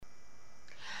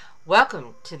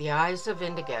Welcome to the Eyes of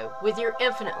Indigo with your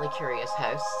infinitely curious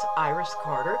hosts, Iris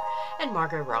Carter and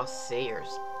Margot Ross Sears.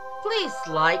 Please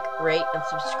like, rate, and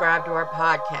subscribe to our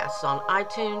podcasts on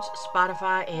iTunes,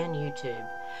 Spotify, and YouTube.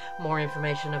 More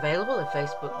information available at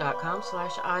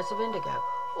facebook.com/Eyes of Indigo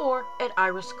or at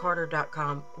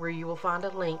iriscarter.com, where you will find a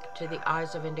link to the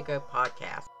Eyes of Indigo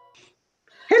podcast.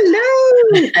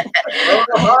 Hello!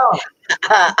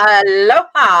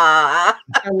 Aloha!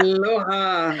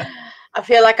 Aloha! I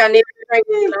feel like I need to bring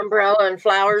an umbrella and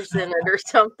flowers in it or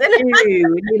something. We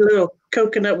need a little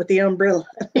coconut with the umbrella.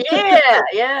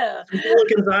 Yeah.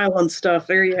 Gilligan's Island stuff.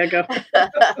 There you go.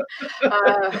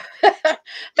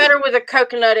 Better with a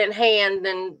coconut in hand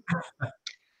than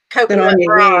coconut on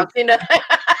your broth, you know.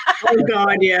 Oh,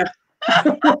 God, yeah.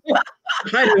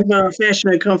 Height of fashion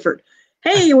and comfort.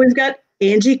 Hey, we've got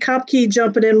Angie Kopke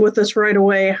jumping in with us right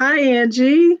away. Hi,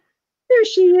 Angie. There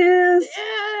she is.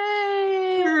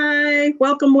 Yay! Hi.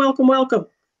 Welcome. We're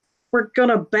going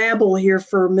to babble here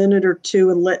for a minute or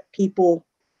two and let people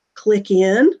click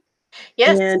in.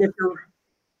 Yes. And if you're...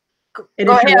 Go ahead.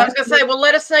 I was going to say, well,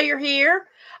 let us know you're here.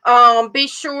 Be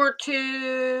sure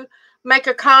to make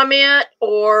a comment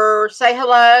or say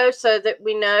hello so that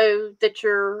we know that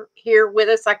you're here with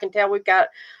us. I can tell we've got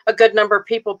a good number of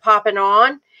people popping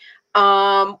on.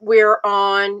 We're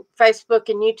on Facebook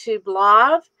and YouTube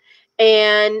Live.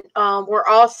 And we're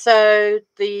also,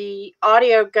 the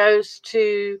audio goes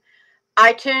to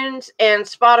iTunes and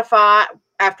Spotify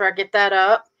after I get that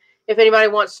up. If anybody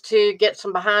wants to get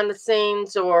some behind the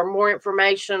scenes or more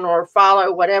information or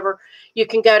follow whatever, you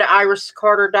can go to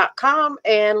iriscarter.com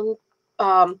and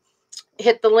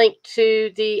hit the link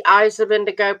to the Eyes of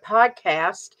Indigo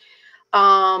podcast.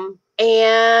 And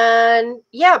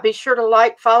yeah, be sure to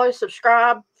like, follow,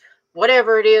 subscribe,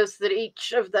 whatever it is that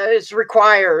each of those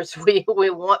requires. We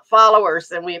want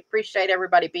followers, and we appreciate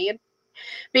everybody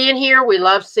being here. We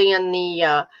love seeing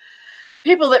the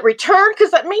people that return,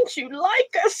 because that means you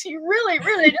like us. You really,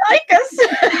 really like us.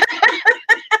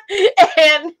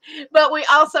 But we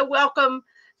also welcome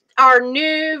our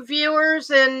new viewers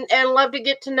and love to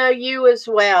get to know you as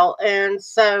well. And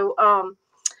so,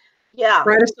 yeah.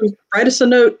 Write us a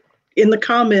note in the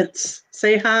comments.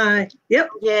 Say hi. Yep.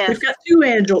 Yes. We've got two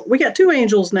angels. We got two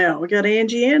angels now. We got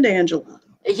Angie and Angela.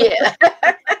 Yeah.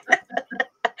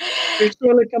 They're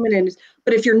slowly coming in.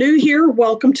 But if you're new here,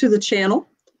 welcome to the channel.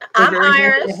 I'm very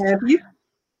Iris. Happy to have you.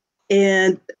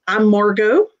 And I'm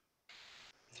Margot.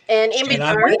 And in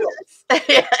between us.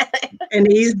 And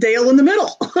he's Dale in the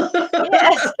middle.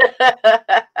 Yes.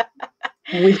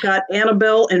 We've got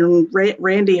Annabelle and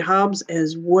Randy Hobbs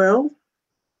as well.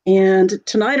 And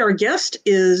tonight our guest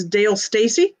is Dale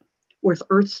Stacey with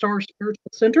Earthstar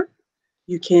Spiritual Center.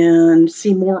 You can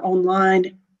see more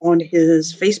online on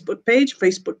his Facebook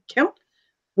account,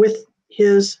 with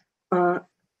his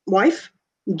wife,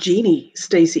 Jeannie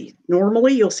Stacey.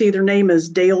 Normally you'll see their name as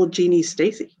Dale Jeannie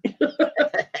Stacey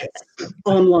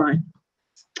online.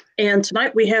 And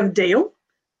tonight we have Dale.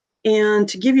 And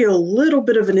to give you a little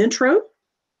bit of an intro,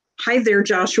 hi there,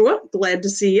 Joshua. Glad to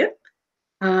see you.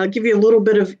 Give you a little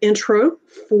bit of intro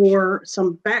for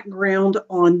some background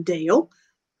on Dale.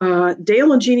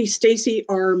 Dale and Jeannie Stacey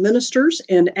are ministers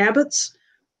and abbots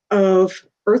of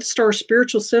Earthstar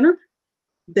Spiritual Center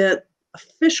that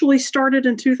officially started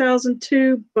in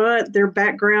 2002, but their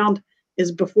background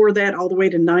is before that, all the way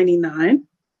to 99.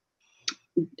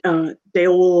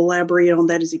 Dale will elaborate on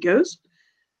that as he goes.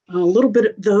 A little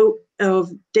bit, though,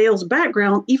 of Dale's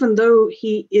background, even though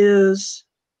he is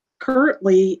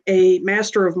currently a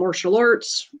master of martial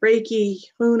arts, Reiki,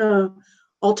 Huna,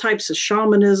 all types of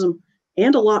shamanism,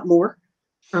 and a lot more.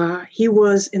 He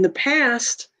was in the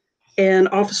past an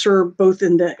officer both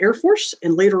in the Air Force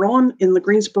and later on in the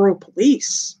Greensboro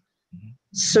Police.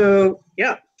 So,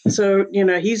 yeah. So, you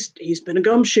know, he's been a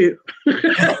gumshoe.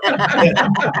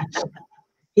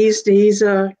 He's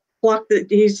checked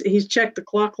the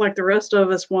clock like the rest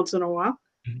of us once in a while,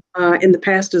 in the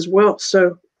past as well.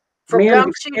 So, from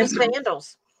gumshoe to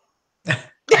sandals.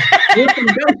 You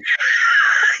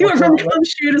went from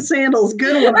gumshoe to sandals.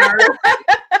 Good one, Art.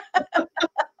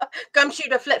 Gumshoe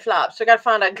to flip flops. We got to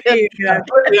find a good. Yeah,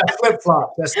 flip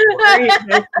flop. That's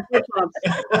flip-flops.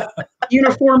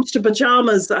 Uniforms to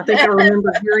pajamas. I think I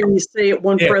remember hearing you say at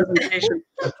one presentation.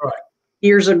 That's right.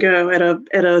 Years ago at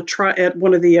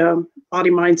one of the Body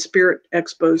Mind Spirit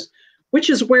expos, which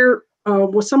is where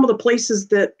was some of the places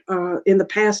that in the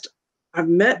past I've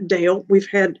met Dale. We've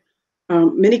had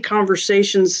many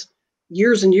conversations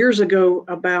years and years ago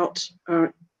about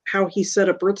how he set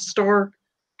up Earthstar,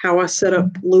 how I set up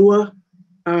Lua.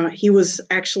 He was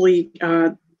actually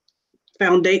him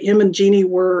and Jeannie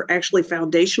were actually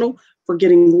foundational for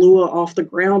getting Lua off the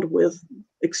ground with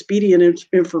expedient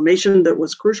information that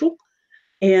was crucial.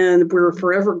 And we're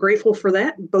forever grateful for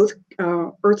that. Both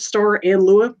EarthStar and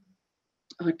Lua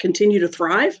continue to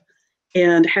thrive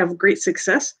and have great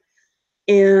success.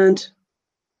 And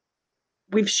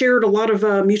we've shared a lot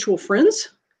of mutual friends,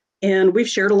 and we've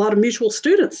shared a lot of mutual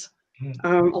students.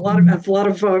 A lot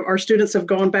of our students have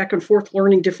gone back and forth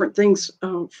learning different things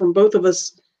from both of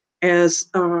us as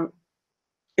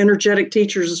energetic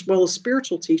teachers as well as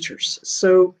spiritual teachers.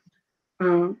 So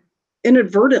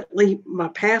inadvertently, my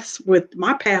path with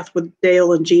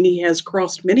Dale and Jeannie has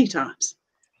crossed many times.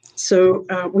 So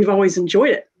we've always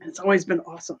enjoyed it. It's always been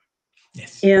awesome.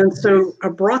 Yes. And so I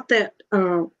brought that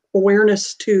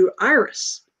awareness to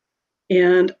Iris.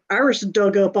 And Iris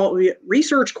dug up all the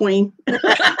research queen.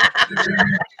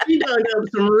 She dug up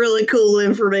some really cool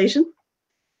information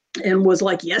and was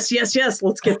like, yes,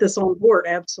 let's get this on board.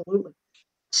 Absolutely.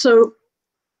 So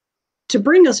to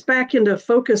bring us back into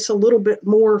focus a little bit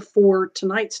more for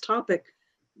tonight's topic,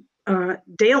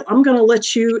 Dale, I'm going to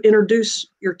let you introduce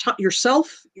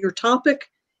yourself, your topic,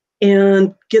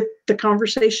 and get the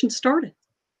conversation started.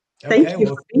 Thank you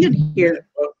for being here.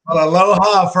 Well,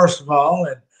 aloha, first of all,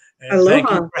 and thank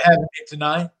you for having me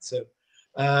tonight. So,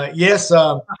 yes,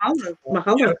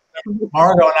 mahalo.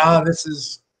 Margo and I, this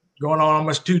is going on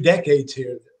almost 2 decades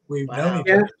here. We've known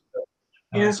each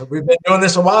other. So we've been doing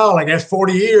this a while, I guess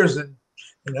 40 years, and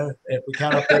if we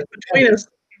count up that between us.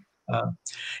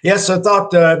 Yes, I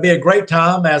thought it'd be a great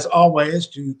time, as always,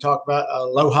 to talk about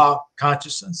aloha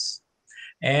consciousness,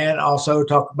 and also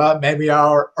talk about maybe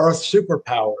our Earth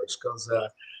superpowers, because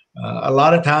a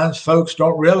lot of times folks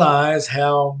don't realize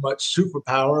how much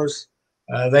superpowers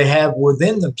they have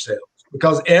within themselves,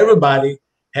 because everybody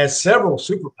has several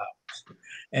superpowers.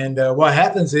 And what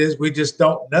happens is we just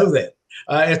don't know that.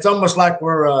 It's almost like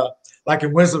we're like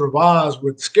in Wizard of Oz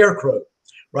with the Scarecrow,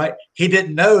 right? He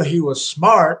didn't know he was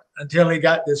smart until he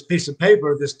got this piece of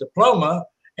paper, this diploma,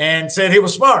 and said he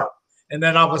was smart. And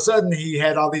then all of a sudden he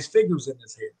had all these figures in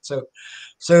his head.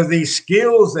 So these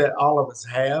skills that all of us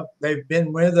have, they've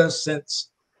been with us since,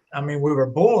 we were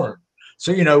born.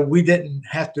 So, we didn't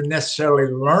have to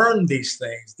necessarily learn these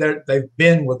things. They've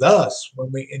been with us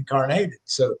when we incarnated.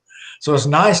 So it's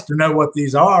nice to know what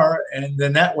these are. And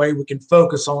then that way we can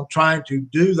focus on trying to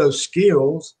do those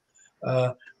skills,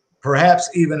 perhaps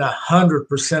even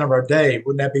 100% of our day.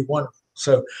 Wouldn't that be wonderful?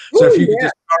 So if you could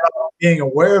just start off being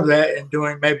aware of that and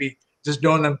doing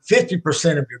them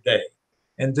 50% of your day.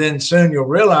 And then soon you'll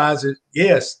realize that,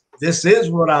 yes, this is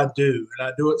what I do, and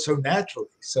I do it so naturally.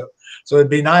 So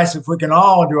it'd be nice if we can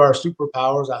all do our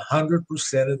superpowers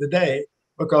 100% of the day,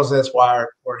 because that's why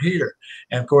we're here.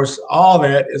 And of course, all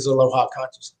that is aloha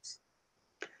consciousness.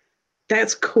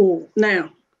 That's cool. Now,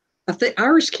 I think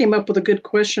Iris came up with a good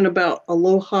question about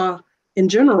aloha in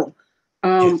general.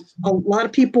 Yes. A lot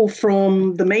of people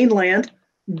from the mainland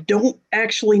don't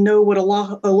actually know what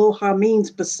aloha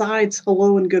means besides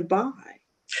hello and goodbye.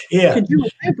 Yeah. Could you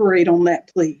elaborate on that,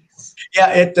 please? Yeah,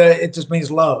 it just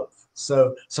means love.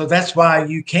 So that's why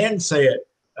you can say it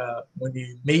when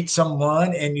you meet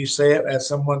someone and you say it as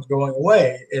someone's going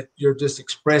away. You're just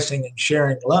expressing and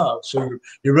sharing love. So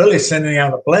you're really sending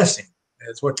out a blessing.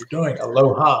 That's what you're doing,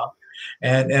 aloha.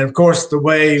 And of course, the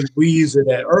way we use it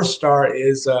at EarthStar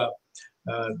is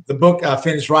the book I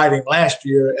finished writing last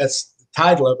year. That's the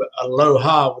title of it,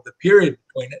 Aloha, with a period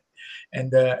between it.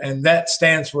 And that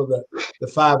stands for the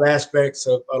 5 aspects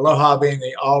of aloha, being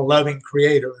the all-loving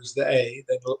creator is the A.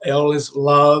 Then L is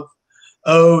love.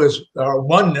 O is our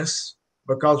oneness,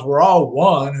 because we're all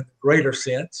one in a greater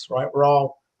sense, right? We're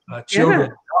all children of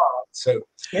God. So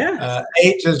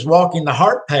H is walking the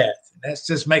heart path. And that's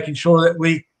just making sure that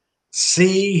we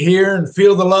see, hear, and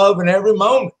feel the love in every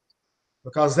moment,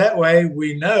 because that way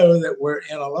we know that we're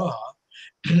in aloha.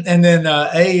 And then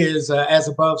A is as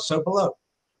above, so below.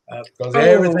 Because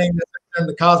everything that's in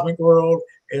the cosmic world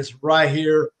is right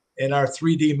here in our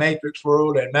 3D matrix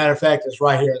world. And matter of fact, it's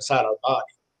right here inside our body.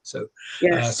 So,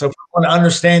 so if we want to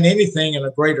understand anything in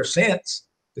a greater sense,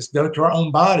 just go to our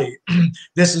own body.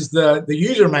 This is the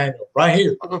user manual right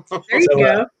here. There you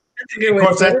go. That's a good way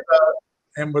to put it.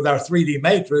 And with our 3D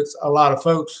matrix, a lot of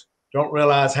folks don't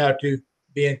realize how to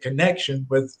be in connection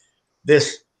with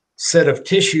this set of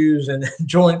tissues and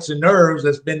joints and nerves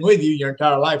that's been with you your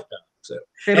entire lifetime. So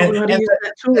they don't know how to use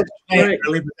that tool. Right.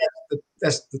 Really, but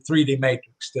that's the 3D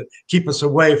matrix to keep us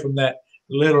away from that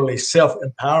literally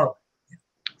self-empowerment.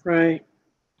 Right.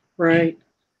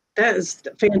 That is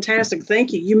fantastic.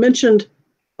 Thank you. You mentioned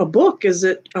a book. Is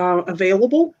it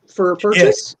available for purchase?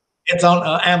 Yes, it's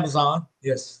on Amazon.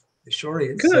 Yes, it sure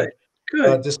is. Good.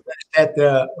 Just at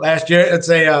the last year, it's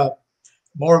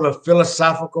more of a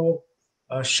philosophical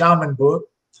shaman book,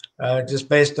 just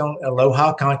based on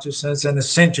aloha consciousness and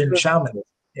ascension shamanism.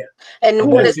 Yeah. And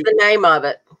what is the name of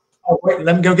it? Oh, wait,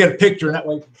 let me go get a picture, and that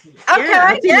way you can see it.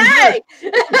 Okay, yay!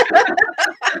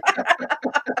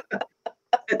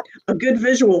 A good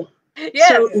visual. Yes.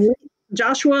 So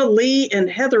Joshua, Lee, and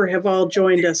Heather have all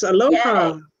joined us.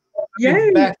 Aloha.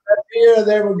 Yay. Back up here.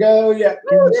 There we go. Yeah.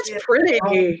 Oh, that's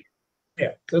pretty.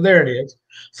 Yeah. So there it is.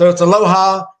 So it's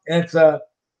aloha, and it's the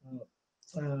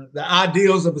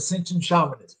ideals of ascension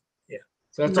shamanism. Yeah.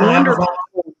 So it's on Amazon.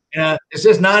 It's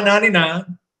just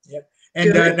 $9.99. Yeah.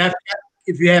 And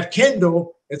if you have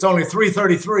Kindle, it's only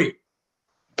 $3.33.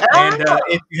 And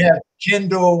if you have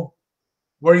Kindle,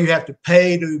 where you have to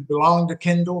pay to belong to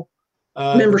Kindle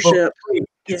membership,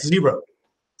 it's $0.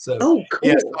 So cool.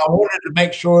 Yes, I wanted to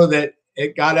make sure that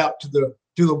it got out to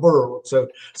the world. So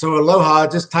Aloha,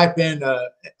 just type in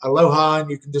Aloha, and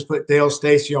you can just put Dale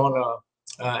Stacey on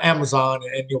Amazon,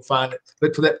 and you'll find it.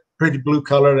 Look for that pretty blue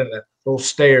color, and the little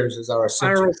stairs is our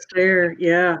spiral stair.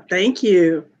 Yeah, thank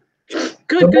you.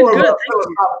 Good. Of a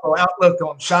philosophical outlook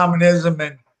on shamanism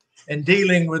and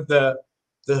dealing with the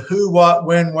who, what,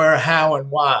 when, where, how, and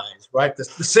whys, right? The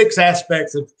 6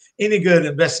 aspects of any good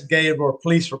investigative or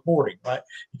police reporting, right?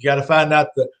 You got to find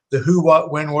out the who,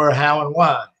 what, when, where, how, and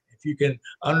why. If you can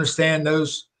understand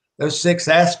those 6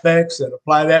 aspects and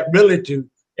apply that really to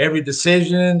every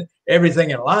decision, everything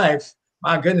in life,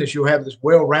 my goodness, you'll have this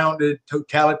well-rounded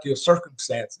totality of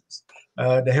circumstances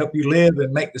to help you live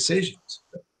and make decisions.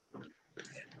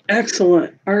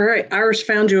 Excellent. All right, Iris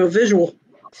found you a visual.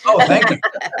 Oh, thank you.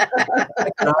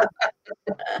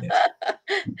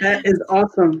 That is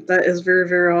awesome. That is very,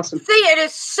 very awesome. See, it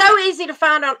is so easy to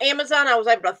find on Amazon. I was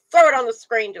able to throw it on the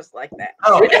screen just like that.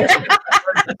 Oh,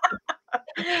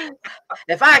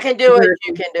 if I can do it,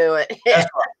 you can do it. That's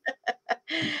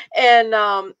right. And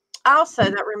also,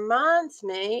 that reminds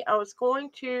me, I was going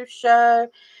to show.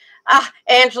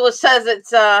 Angela says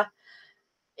it's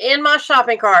in my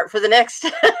shopping cart for the next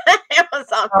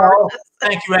Amazon purchase.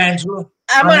 Thank you, Angela.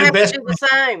 I'm going to have to do the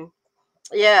same.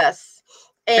 Yes.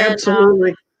 And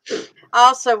absolutely. I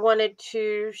also wanted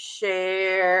to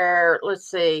share,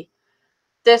 let's see,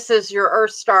 this is your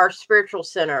Earth Star Spiritual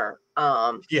Center.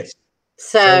 Yes.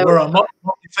 So we're a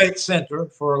multi-faith center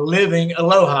for living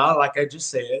aloha, like I just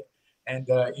said, and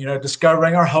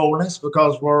discovering our wholeness,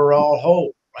 because we're all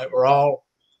whole, right? We're all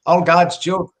God's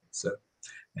children. So,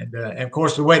 and of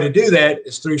course, the way to do that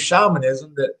is through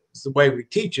shamanism. That's the way we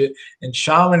teach it. And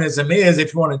shamanism is,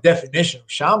 if you want a definition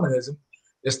of shamanism,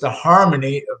 it's the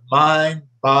harmony of mind,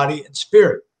 body, and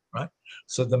spirit, right?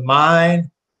 So the mind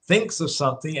thinks of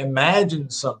something,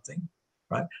 imagines something,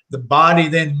 right? The body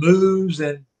then moves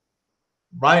and,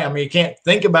 right? I mean, you can't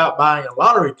think about buying a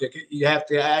lottery ticket. You have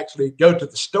to actually go to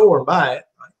the store and buy it,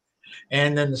 right?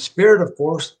 And then the spirit, of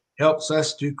course, helps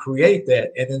us to create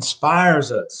that. It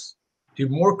inspires us to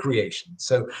more creation.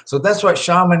 So that's what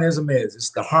shamanism is. It's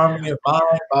the harmony of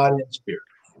mind, body, and spirit.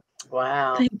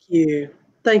 Wow. Thank you.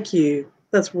 Thank you.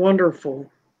 That's wonderful.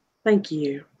 Thank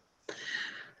you.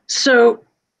 So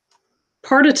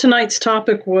part of tonight's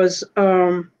topic was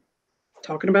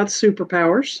talking about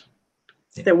superpowers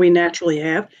that we naturally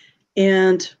have.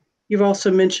 And you've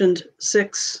also mentioned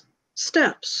 6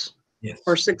 steps. Yes.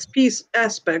 Or 6 piece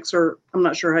aspects, or I'm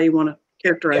not sure how you want to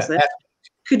characterize that.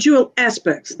 Could you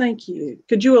thank you.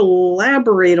 Could you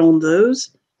elaborate on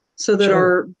those so that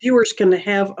our viewers can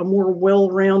have a more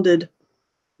well-rounded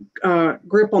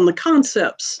grip on the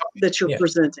concepts that you're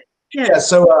presenting? Yeah.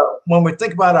 So when we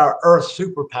think about our Earth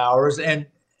superpowers,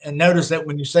 and notice that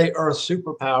when you say Earth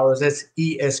superpowers, that's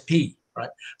ESP, right?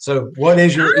 So what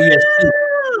is your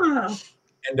ESP?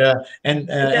 And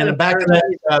the back of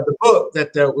that, the book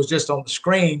that was just on the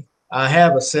screen, I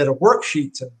have a set of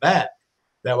worksheets in the back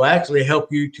that will actually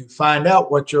help you to find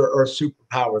out what your Earth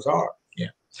superpowers are. Yeah.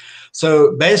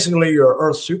 So basically, your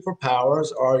Earth superpowers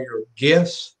are your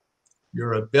gifts,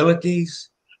 your abilities,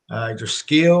 your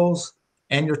skills,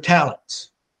 and your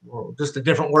talents. Well, just a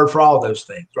different word for all those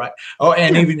things, right? Oh,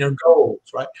 and even your goals,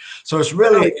 right? So it's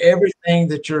really everything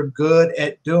that you're good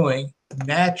at doing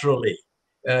naturally.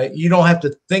 You don't have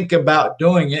to think about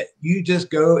doing it. You just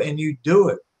go and you do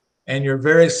it. And you're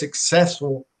very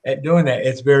successful at doing that.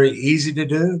 It's very easy to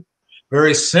do,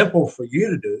 very simple for you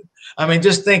to do. I mean,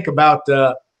 just think about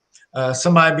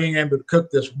somebody being able to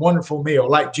cook this wonderful meal,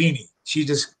 like Jeannie. She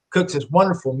just cooks this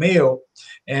wonderful meal.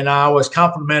 And I always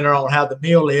compliment her on how the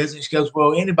meal is. And she goes,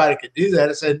 well, anybody could do that.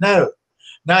 I said, no,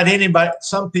 not anybody.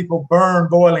 Some people burn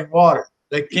boiling water.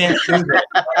 They can't do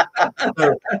that.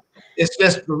 So it's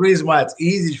just the reason why it's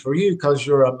easy for you, because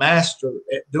you're a master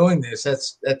at doing this.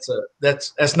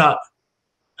 That's not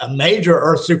a major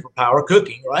earth superpower,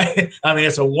 cooking, right? I mean,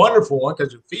 it's a wonderful one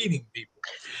because you're feeding people.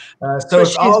 So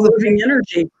it's all the moving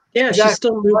energy. Yeah, exactly. She's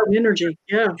still moving energy.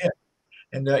 Yeah.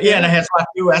 And and it has like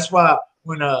you. That's why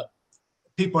when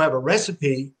people have a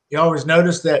recipe, you always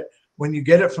notice that when you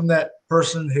get it from that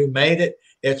person who made it,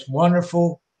 it's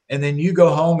wonderful. And then you go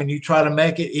home and you try to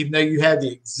make it, even though you have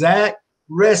the exact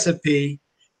recipe,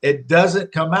 it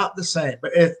doesn't come out the same.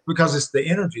 But it's because it's the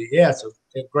energy. Yeah, it's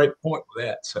a great point with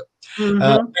that. So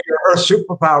your earth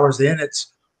superpowers, then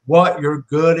it's what you're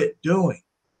good at doing.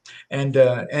 And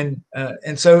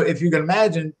so if you can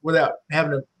imagine, without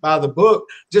having to buy the book,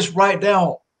 just write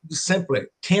down just simply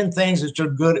 10 things that you're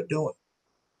good at doing.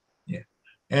 Yeah.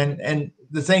 And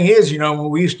the thing is, when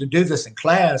we used to do this in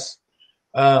class,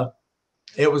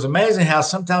 it was amazing how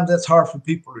sometimes that's hard for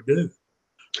people to do.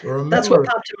 That's what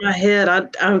popped in my head. I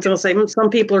was going to say some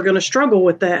people are going to struggle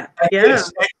with that.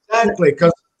 Yes, exactly.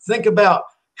 Because think about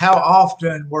how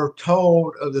often we're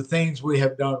told of the things we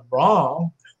have done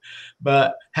wrong,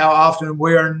 but how often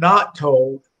we are not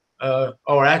told,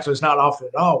 or actually it's not often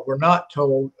at all, we're not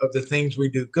told of the things we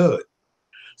do good.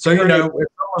 So,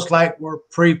 it's almost like we're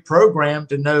pre-programmed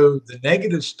to know the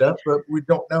negative stuff, but we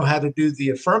don't know how to do the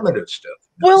affirmative stuff.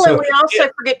 Well, and we also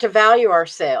forget to value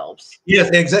ourselves. Yes,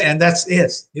 exactly. And that's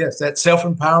that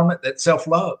self-empowerment, that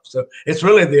self-love. So it's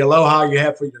really the aloha you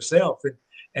have for yourself.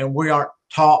 And we aren't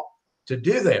taught to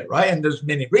do that, right? And there's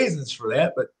many reasons for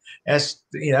that, but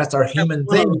that's our human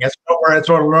thing. That's what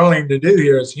we're learning to do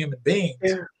here as human beings.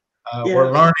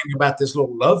 We're learning about this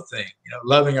little love thing,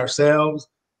 loving ourselves,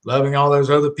 loving all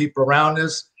those other people around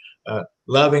us,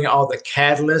 loving all the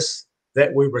catalysts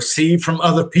that we receive from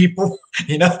other people,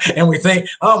 and we think,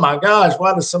 oh my gosh,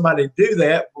 why does somebody do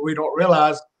that? But we don't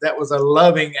realize that was a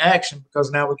loving action, because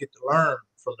now we get to learn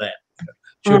from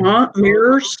that.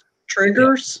 Mirrors,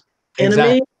 triggers,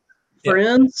 enemy,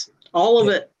 friends, all of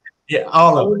it. Yeah,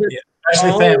 all of it.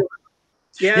 Especially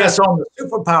family. So on the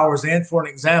superpowers, then, for an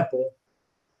example,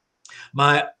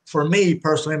 for me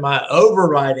personally, my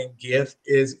overriding gift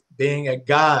is being a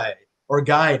guide or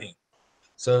guiding.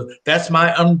 So that's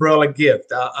my umbrella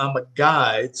gift. I'm a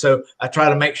guide. So I try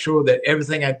to make sure that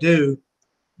everything I do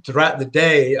throughout the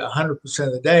day, 100%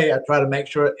 of the day, I try to make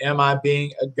sure, am I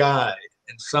being a guide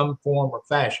in some form or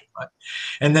fashion, right?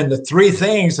 And then the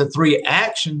three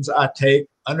actions I take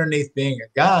underneath being a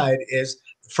guide is,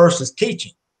 the first is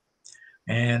teaching.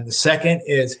 And the second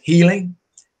is healing.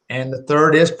 And the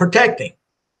third is protecting.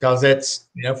 Because that's,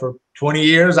 for 20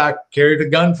 years, I carried a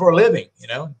gun for a living,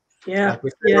 Like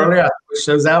we said earlier, I switched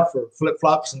those out for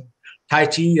flip-flops and Tai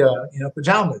Chi,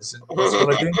 pajamas. And that's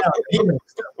what I do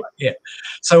now.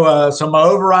 So my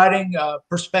overriding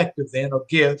perspective then, or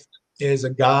gift, is a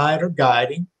guide or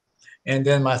guiding. And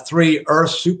then my 3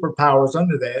 earth superpowers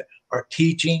under that are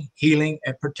teaching, healing,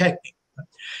 and protecting.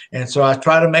 And so I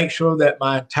try to make sure that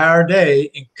my entire day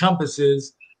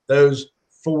encompasses those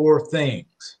 4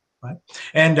 things. Right.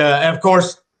 And of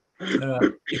course, you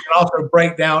can also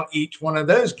break down each one of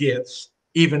those gifts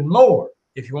even more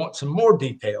if you want some more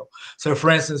detail. So, for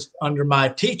instance, under my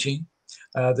teaching,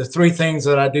 the 3 things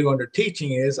that I do under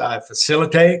teaching is I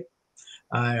facilitate,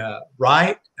 I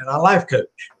write, and I life coach.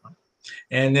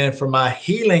 And then for my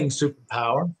healing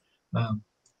superpower,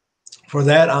 for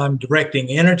that, I'm directing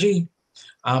energy,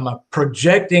 I'm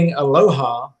projecting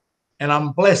aloha, and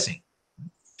I'm blessing.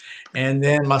 And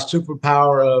then my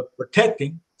superpower of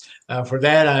protecting, for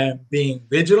that, I am being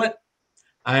vigilant,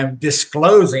 I am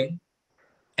disclosing,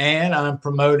 and I'm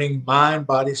promoting mind,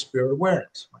 body, spirit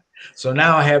awareness. So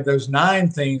now I have those 9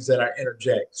 things that I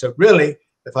interject. So really,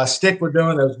 if I stick with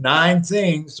doing those 9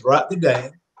 things throughout the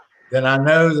day, then I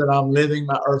know that I'm living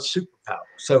my earth superpower.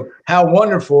 So how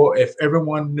wonderful if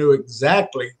everyone knew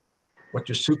exactly what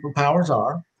your superpowers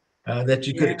are, that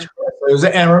you could express those.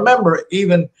 And remember,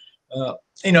 even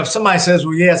if somebody says,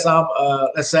 well, yes,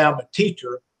 let's say I'm a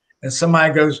teacher, and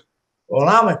somebody goes, well,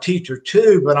 I'm a teacher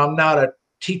too, but I'm not a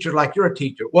teacher like you're a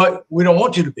teacher. Well, we don't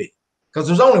want you to be, because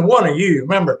there's only one of you.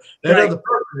 Remember, that other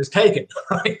person is taken,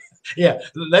 right? Yeah,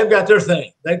 they've got their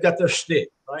thing. They've got their stick,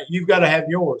 right? You've got to have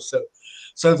yours.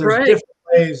 So there's different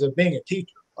ways of being a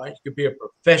teacher, right? You could be a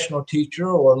professional teacher,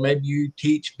 or maybe you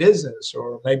teach business,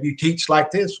 or maybe you teach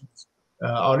like this,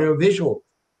 audio-visual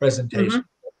presentation.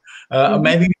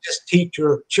 Maybe you just teach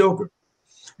your children.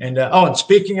 And and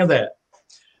speaking of that,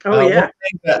 one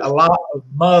thing that a lot of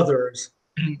mothers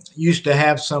used to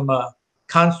have some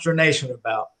consternation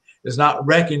about is not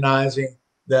recognizing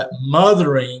that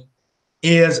mothering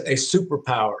is a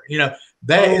superpower.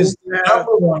 That is the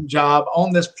number one job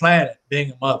on this planet,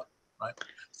 being a mother, right?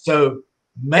 So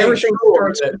make sure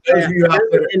that those of you out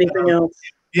there, anything else.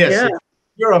 Yes, if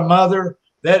you're a mother,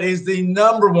 That is the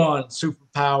number one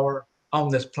superpower on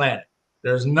this planet.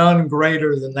 There's none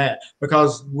greater than that,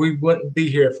 because we wouldn't be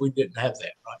here if we didn't have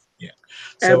that, right? Yeah.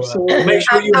 So absolutely. make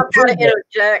sure you I'm going to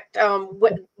interject.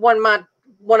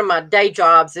 One of my day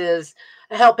jobs is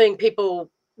helping people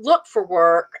look for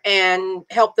work and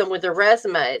help them with their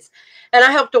resumes. And I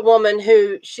helped a woman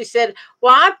who, she said,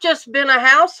 well, I've just been a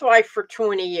housewife for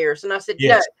 20 years. And I said,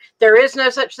 yes. No, there is no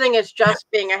such thing as just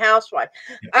being a housewife.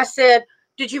 I said,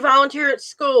 did you volunteer at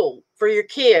school for your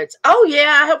kids? Oh,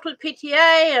 yeah, I helped with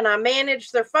PTA and I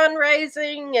managed their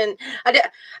fundraising. And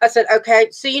I said, okay,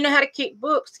 so you know how to keep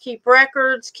books, keep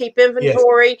records, keep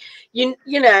inventory. Yes.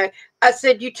 You know, I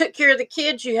said, you took care of the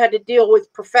kids. You had to deal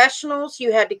with professionals.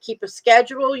 You had to keep a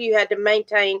schedule. You had to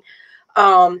maintain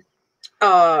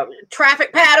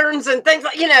traffic patterns and things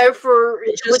like, you know, for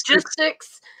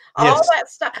logistics, all that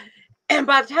stuff. And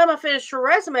by the time I finished her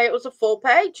resume, it was a full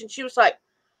page. And she was like,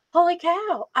 holy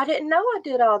cow, I didn't know I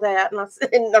did all that. And I said,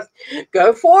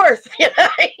 go forth.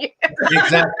 Exactly.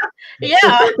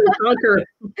 Yeah.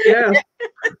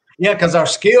 Yeah, because our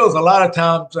skills, a lot of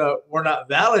times we're not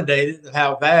validated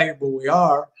how valuable we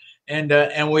are. And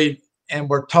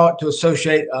we're taught to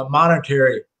associate a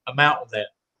monetary amount with that.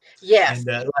 Yes.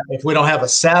 And if we don't have a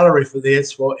salary for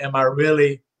this, well, am I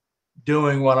really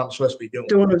doing what I'm supposed to be doing?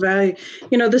 Doing a value.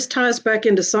 You know, this ties back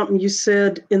into something you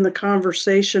said in the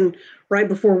conversation right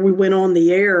before we went on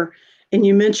the air. And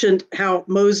you mentioned how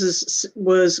Moses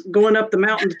was going up the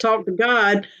mountain to talk to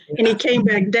God, and he came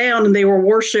back down and they were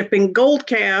worshiping gold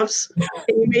calves. And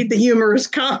he made the humorous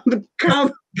comment,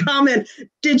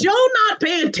 did y'all not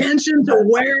pay attention to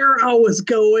where I was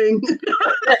going?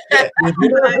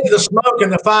 The smoke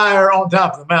and the fire on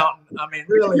top of the mountain. I mean,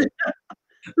 really.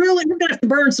 Really, we're going to have to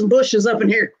burn some bushes up in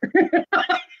here.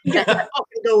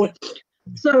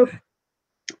 So,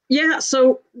 yeah,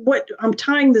 so what I'm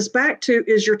tying this back to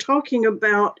is you're talking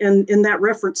about, and in that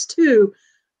reference too,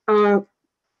 I'm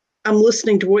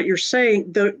listening to what you're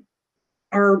saying,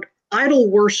 our idol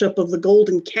worship of the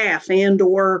golden calf and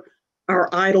or our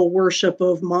idol worship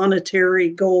of monetary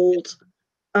gold,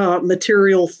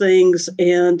 material things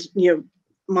and, you know,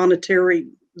 monetary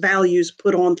values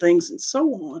put on things and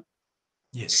so on.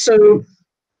 Yes. So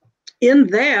in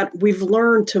that, we've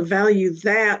learned to value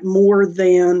that more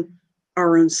than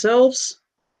our own selves,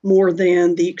 more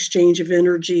than the exchange of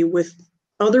energy with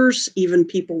others, even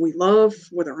people we love,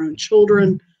 with our own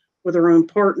children, with our own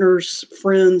partners,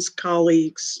 friends,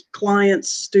 colleagues, clients,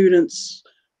 students,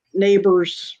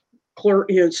 neighbors,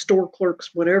 store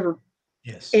clerks, whatever.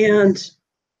 Yes. And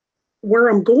where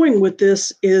I'm going with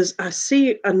this is I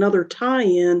see another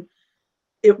tie-in.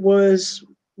 It was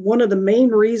one of the main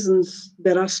reasons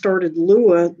that I started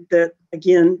Lua, that,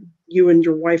 again, you and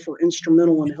your wife were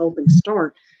instrumental in helping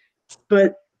start.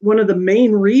 But one of the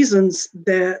main reasons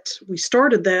that we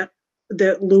started that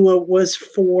Lua was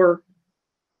for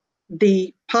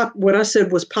what I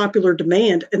said was popular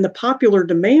demand. And the popular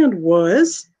demand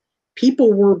was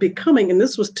people were becoming, and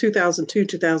this was 2002,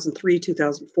 2003,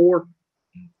 2004,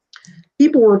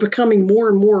 people were becoming more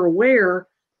and more aware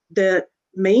that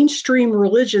mainstream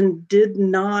religion did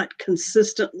not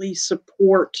consistently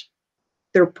support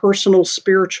their personal,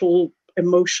 spiritual,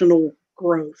 emotional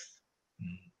growth.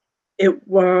 It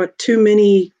was too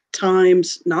many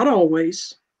times, not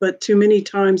always, but too many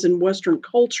times in Western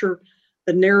culture,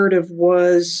 the narrative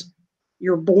was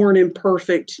you're born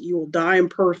imperfect, you will die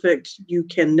imperfect, you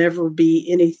can never be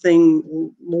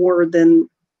anything more than,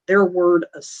 their word,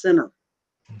 a sinner.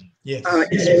 Yes.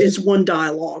 It's one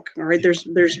dialogue. All right. There's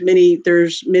many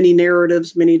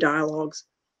narratives, many dialogues.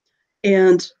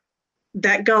 And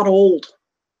that got old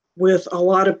with a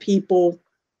lot of people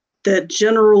that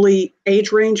generally,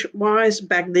 age range wise,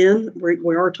 back then,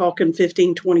 we are talking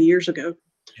 15, 20 years ago.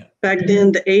 Yeah. Back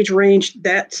then, the age range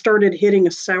that started hitting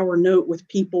a sour note with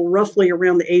people roughly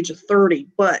around the age of 30.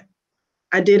 But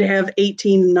I did have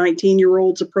 18 and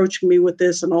 19-year-olds approaching me with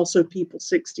this, and also people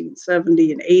 60 and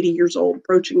 70 and 80 years old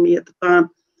approaching me at the time,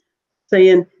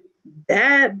 saying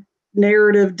that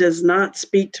narrative does not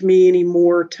speak to me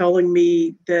anymore, telling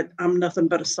me that I'm nothing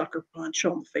but a sucker punch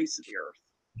on the face of the earth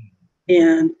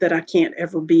and that I can't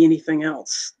ever be anything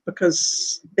else,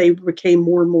 because they became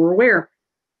more and more aware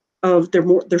of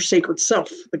their sacred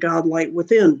self, the God light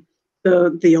within,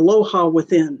 the aloha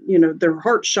within, their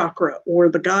heart chakra, or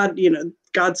the God,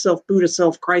 God self, Buddha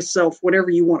self, Christ self, whatever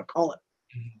you want to call it.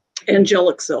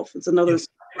 Angelic self is another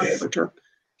term.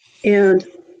 And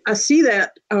I see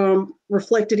that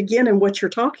reflected again in what you're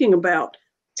talking about,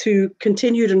 to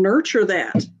continue to nurture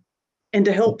that and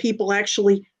to help people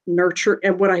actually nurture.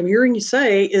 And what I'm hearing you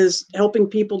say is helping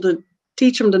people to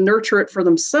teach them to nurture it for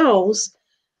themselves,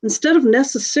 instead of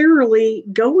necessarily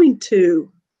going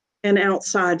to an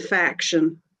outside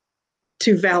faction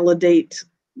to validate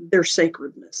their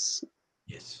sacredness.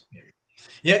 Yes.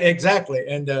 Yeah, exactly.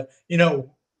 And, you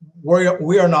know,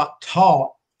 we are not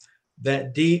taught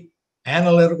that deep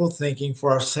analytical thinking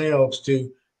for ourselves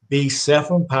to be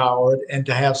self-empowered and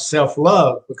to have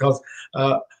self-love, because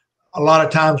a lot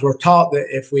of times we're taught that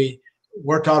if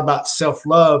we're taught about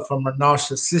self-love from a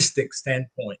narcissistic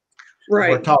standpoint.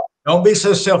 Right. We're taught, don't be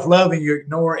so self-loving, you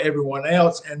ignore everyone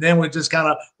else. And then we just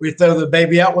we throw the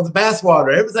baby out with the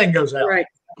bathwater. Everything goes out. Right.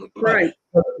 Right.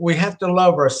 But we have to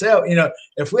love ourselves. You know,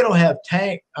 if we don't have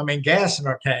gas in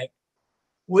our tank,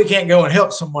 we can't go and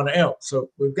help someone else. So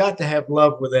we've got to have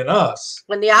love within us.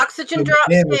 When the oxygen drops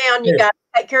down, you got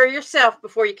to take care of yourself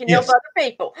before you can help other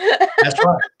people. That's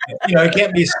right. You know, you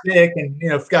can't be sick and, you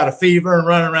know, if you've got a fever and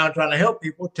running around trying to help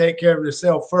people. Take care of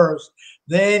yourself first.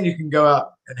 Then you can go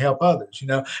out and help others. You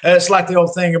know, and it's like the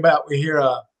old thing about we hear,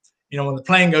 you know, when the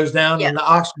plane goes down and the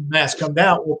oxygen mask come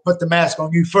down, we'll put the mask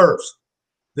on you first.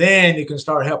 Then you can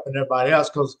start helping everybody else,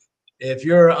 because if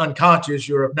you're unconscious,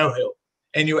 you're of no help.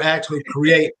 And you actually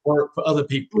create work for other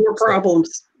people. More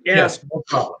problems. Yeah. Yes, more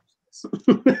problems.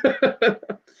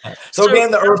 So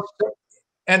again, the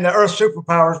Earth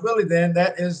superpowers, really then,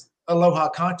 that is aloha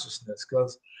consciousness,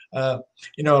 because,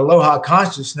 you know, aloha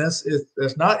consciousness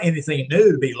is not anything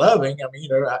new to be loving. I mean, you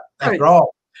know, after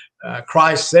all,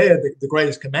 Christ said the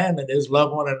greatest commandment is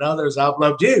love one another as I've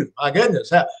loved you. My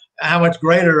goodness, how much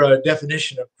greater a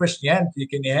definition of Christianity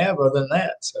can you have other than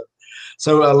that?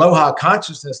 So aloha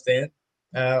consciousness then,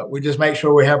 we just make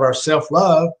sure we have our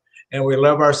self-love and we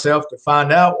love ourselves to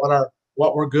find out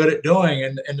what we're good at doing,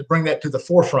 and to bring that to the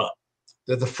forefront,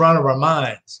 to the front of our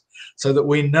minds, so that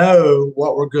we know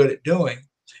what we're good at doing,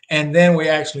 and then we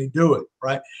actually do it,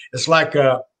 right? It's like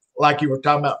you were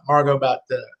talking about, Margot, about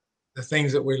the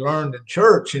things that we learned in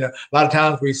church. You know, a lot of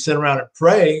times we sit around and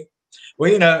pray.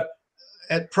 Well, you know,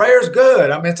 prayer's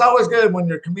good. I mean, it's always good when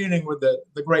you're communing with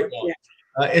the great one.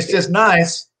 Yeah. It's just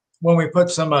nice when we put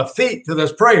some feet to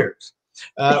those prayers.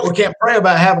 We can't pray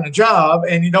about having a job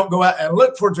and you don't go out and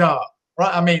look for a job,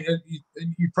 right? I mean,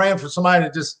 you're praying for somebody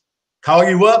to just call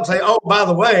you up and say, oh, by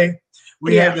the way,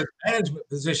 we have this management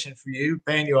position for you,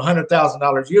 paying you $100,000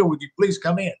 a year. Would you please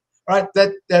come in? Right?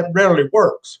 That rarely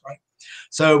works, right?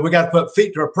 So we got to put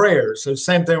feet to our prayers. So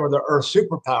same thing with the Earth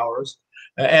superpowers.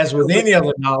 As with any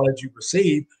other knowledge you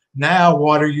receive, now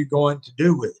what are you going to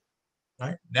do with it?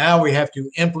 Right? Now we have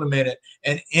to implement it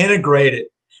and integrate it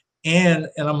in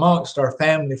and amongst our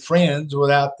family friends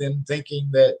without them thinking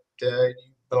that you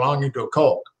belonging to a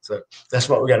cult. So that's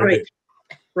what we got to do.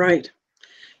 Right.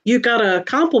 You got a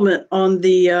compliment on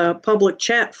the public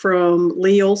chat from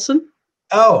Lee Olson.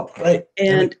 Oh, great.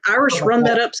 And Irish, run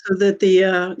that up so that the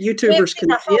YouTubers can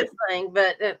see it. Thing,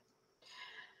 but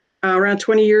around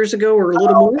 20 years ago or a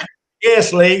little more.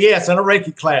 Yes, Lee. Yes, in a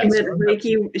Reiki class.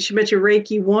 She met your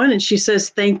Reiki 1, and she says,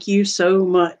 thank you so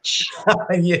much.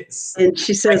 Yes. And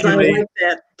she says, I like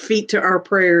that. Feet to our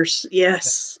prayers.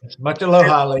 Yes. Much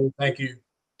aloha, Lee. Thank you.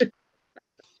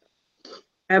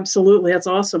 Absolutely. That's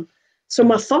awesome. So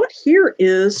my thought here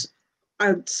is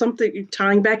something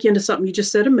tying back into something you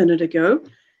just said a minute ago,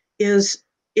 is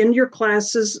in your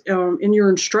classes, in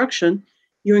your instruction,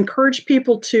 you encourage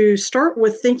people to start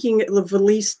with thinking of at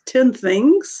least 10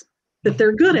 things that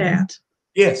they're good at.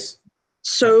 Yes.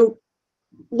 So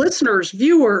listeners,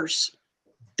 viewers,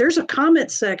 there's a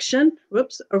comment section,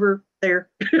 whoops, over there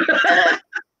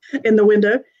in the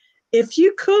window. If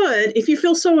you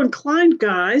feel so inclined,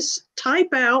 guys,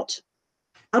 type out,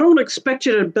 I don't expect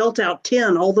you to belt out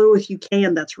 10, although if you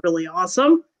can, that's really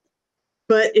awesome.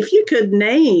 But if you could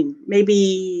name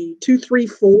maybe 2, 3,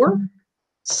 4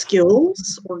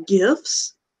 skills or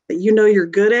gifts that you know you're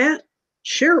good at,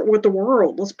 share it with the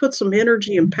world. Let's put some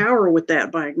energy and power with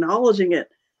that by acknowledging it.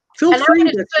 Feel free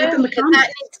to type in the comments.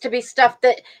 That needs to be stuff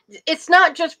that it's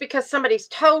not just because somebody's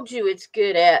told you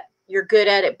you're good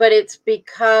at it, but it's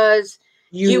because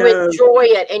you enjoy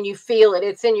it and you feel it.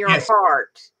 It's in your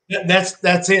heart.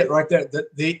 That's it right there.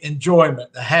 The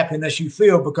enjoyment, the happiness you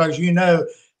feel because you know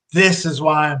this is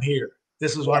why I'm here.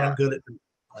 This is what I'm good at doing.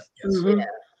 Right? Yes. Mm-hmm.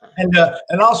 Yeah.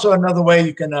 And also another way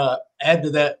you can add to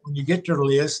that when you get your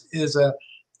list is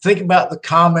think about the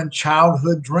common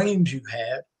childhood dreams you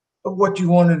had of what you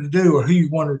wanted to do or who you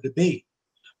wanted to be,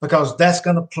 because that's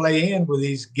going to play in with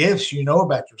these gifts you know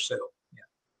about yourself.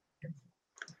 Yeah.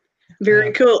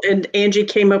 Very cool. And Angie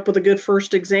came up with a good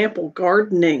first example: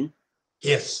 gardening.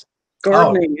 Yes.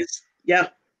 Gardening is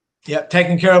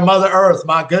taking care of Mother Earth.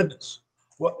 My goodness.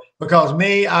 Because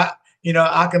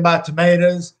I can buy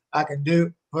tomatoes. I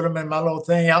can put them in my little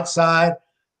thing outside.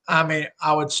 I mean,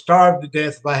 I would starve to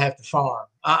death if I have to farm.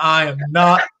 I do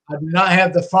not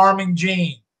have the farming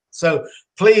gene. So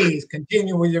please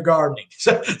continue with your gardening.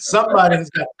 So somebody's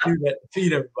got to do that to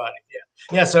feed everybody.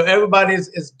 Yeah. Yeah. So everybody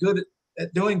is good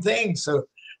at doing things. So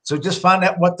just find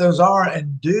out what those are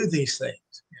and do these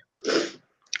things. Yeah.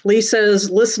 Lee says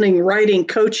listening, writing,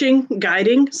 coaching,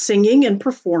 guiding, singing, and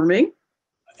performing.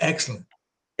 Excellent.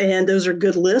 And those are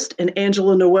good lists. And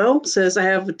Angela Noel says, I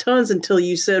have tons until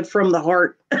you said from the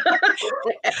heart.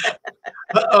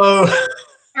 Uh-oh.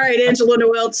 All right, Angela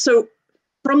Noel. So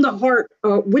from the heart,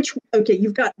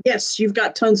 you've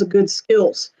got tons of good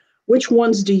skills. Which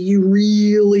ones do you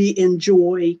really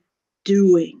enjoy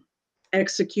doing,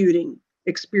 executing,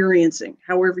 experiencing,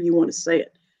 however you want to say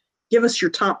it? Give us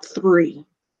your top three.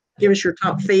 Give us your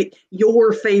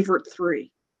your favorite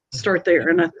three. Start there.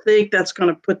 And I think that's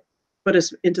going to put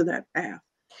us into that path.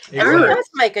 And it does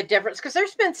make a difference, because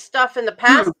there's been stuff in the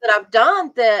past that I've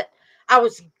done that I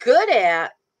was good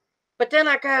at, but then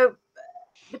I go,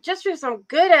 but just because I'm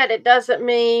good at it doesn't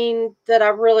mean that I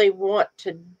really want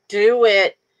to do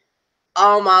it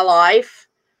all my life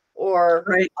or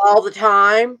all the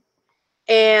time.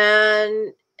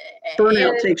 And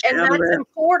burnout takes you out of that. That's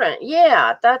important.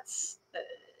 Yeah, that's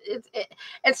it.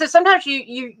 And so sometimes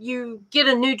you get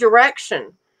a new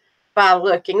direction by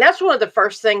looking. That's one of the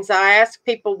first things I ask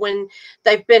people when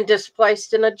they've been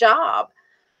displaced in a job.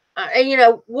 And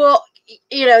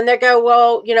they go,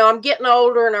 well, I'm getting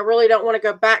older and I really don't want to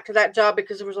go back to that job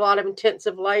because there was a lot of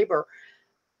intensive labor.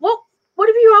 Well, what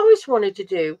have you always wanted to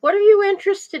do? What are you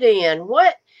interested in?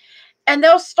 What? And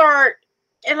they'll start,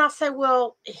 and I'll say,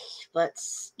 well,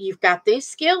 you've got these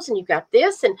skills and you've got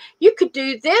this, and you could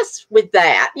do this with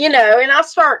that, and I'll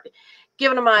start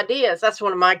giving them ideas. That's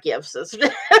one of my gifts, is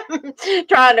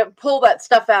trying to pull that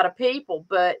stuff out of people.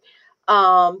 But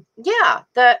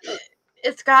that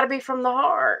it's got to be from the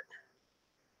heart.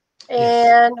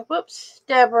 And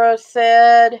Deborah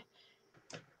said,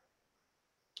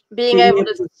 being able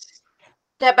to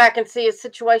step back and see a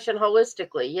situation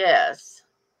holistically. Yes,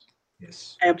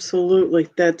 absolutely.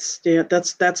 That's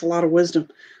a lot of wisdom.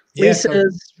 Lee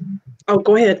says,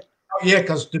 go ahead. Yeah,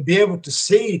 because to be able to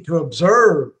see, to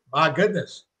observe, my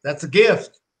goodness, that's a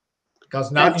gift.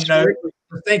 Because now,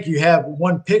 think you have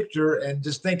one picture, and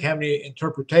just think how many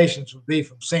interpretations would be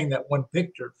from seeing that one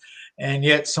picture. And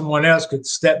yet someone else could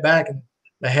step back and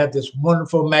they have this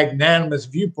wonderful, magnanimous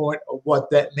viewpoint of what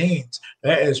that means.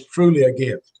 That is truly a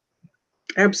gift.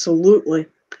 Absolutely.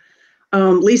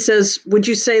 Lee says, would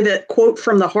you say that quote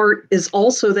from the heart is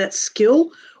also that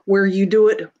skill where you do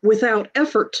it without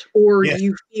effort, or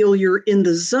you feel you're in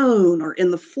the zone or in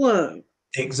the flow?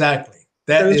 Exactly.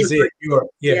 That is it. You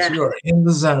are in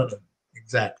the zone.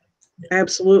 Exactly. Yeah.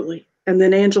 Absolutely. And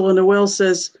then Angela Noel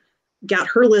says, got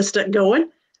her list going.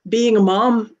 Being a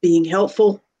mom, being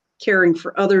helpful, caring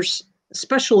for others,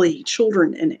 especially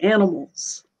children and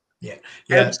animals. Yeah.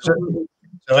 Absolutely.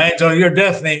 So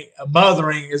Angela,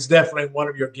 mothering is definitely one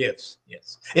of your gifts.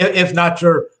 Yes. If not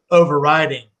your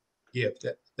overriding gift.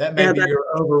 That may be your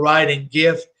overriding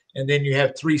gift. And then you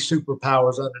have 3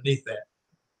 superpowers underneath that.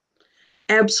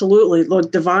 Absolutely.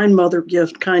 Look, divine mother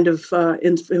gift kind of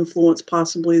influence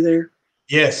possibly there.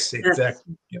 Yes,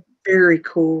 exactly. Yep. Very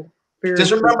cool.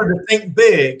 Just remember to think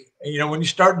big. When you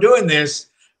start doing this,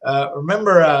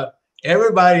 remember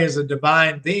everybody is a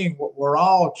divine being. We're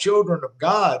all children of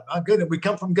God. My goodness, we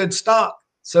come from good stock.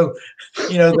 So,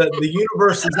 the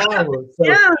universe is ours.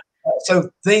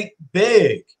 So think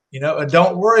big, and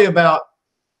don't worry about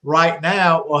right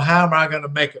now. Well, how am I going to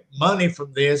make money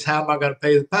from this? How am I going to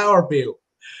pay the power bill?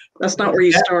 That's not where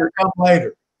you start. Come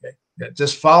later. Okay?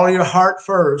 Just follow your heart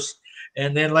first,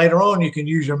 and then later on you can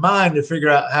use your mind to figure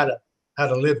out how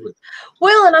to live with it.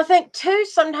 Well, and I think too,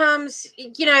 sometimes,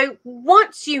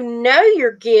 once you know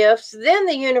your gifts, then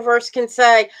the universe can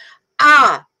say,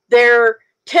 they're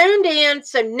tuned in.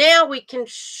 So now we can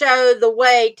show the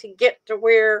way to get to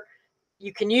where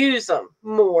you can use them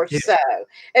more. Yeah. So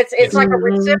it's like a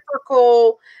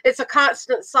reciprocal, it's a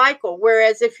constant cycle.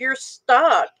 Whereas if you're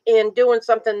stuck in doing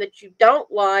something that you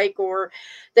don't like, or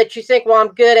that you think, well,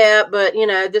 I'm good at, but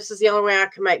this is the only way I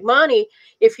can make money.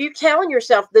 If you're telling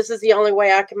yourself this is the only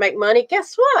way I can make money,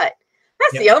 guess what?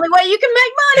 That's the only way you can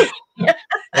make money.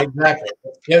 Exactly.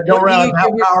 Yeah, don't realize how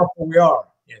powerful we are.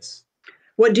 Yes.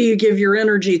 What do you give your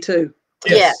energy to?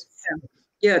 Yes.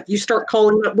 Yeah, you start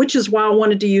calling up, which is why I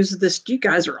wanted to use this. You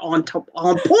guys are on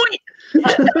point.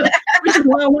 Which is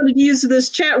why I wanted to use this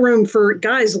chat room for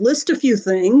guys. List a few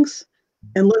things,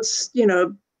 and let's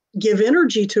give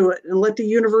energy to it, and let the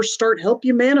universe start help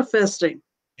you manifesting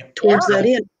towards that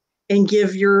end, and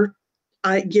give your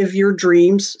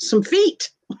dreams some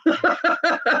feet.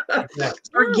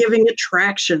 Start giving it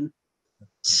traction.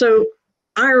 So,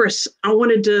 Iris, I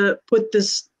wanted to put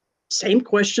this same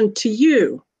question to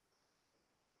you.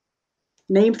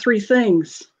 Name 3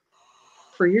 things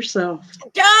for yourself.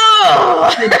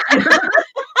 Go!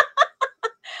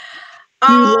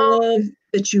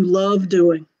 That you love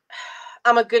doing.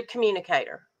 I'm a good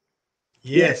communicator.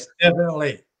 Yes,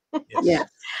 definitely. Yes.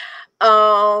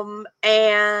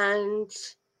 And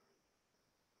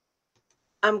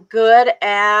I'm good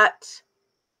at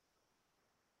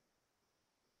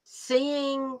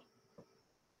seeing.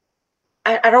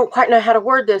 I don't quite know how to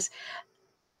word this.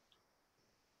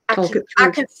 I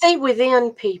can see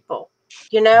within people.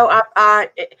 You know,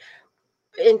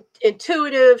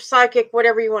 intuitive, psychic,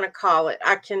 whatever you want to call it.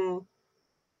 I can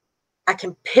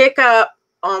pick up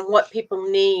on what people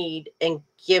need and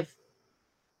give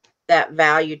that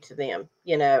value to them.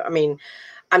 You know, I mean,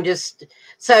 I'm just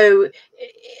so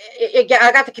I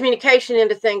got the communication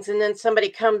into things, and then somebody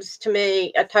comes to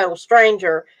me, a total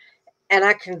stranger, and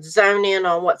I can zone in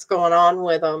on what's going on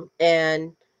with them,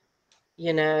 and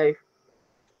you know,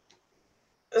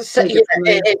 so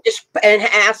and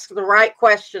ask the right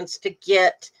questions to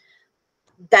get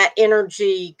that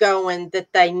energy going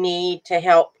that they need to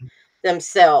help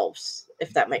themselves,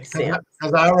 if that makes sense.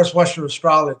 Because Iris, what's your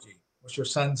astrology? What's your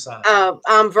sun sign?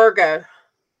 I'm Virgo.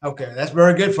 Okay, that's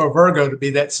very good for a Virgo to be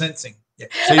that sensing. Yeah.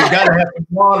 So you've got to have some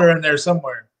water in there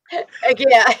somewhere.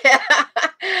 Yeah.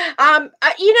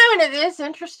 You know, and it is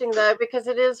interesting though, because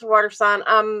it is water sign.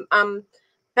 I'm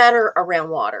better around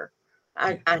water.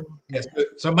 Yes.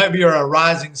 So maybe you're a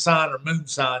rising sign or moon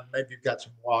sign. Maybe you've got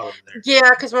some water in there. Yeah,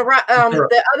 because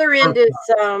the other end is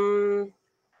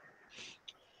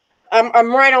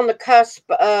I'm right on the cusp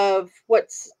of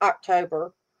what's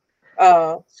October.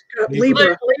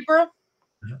 Libra.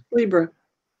 Libra.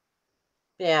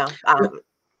 Yeah.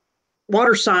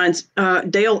 Water signs.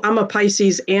 Dale, I'm a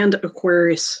Pisces and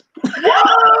Aquarius.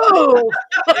 Whoa!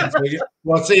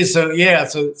 Well, so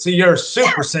you're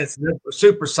super sensitive,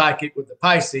 super psychic with the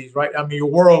Pisces, right? I mean, you're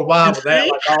worldwide with that.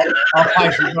 Like all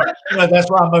Pisces, you know,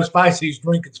 that's why most Pisces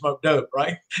drink and smoke dope,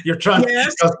 right? You're trying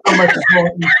because so much is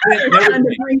going trying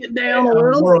to bring it down a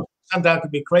little. Sometimes can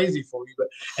be crazy for you,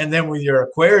 and then with your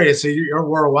Aquarius, so you're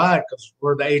worldwide because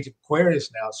we're the age of Aquarius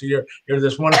now. So you're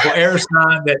this wonderful air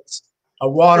sign that's a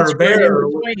water bearer.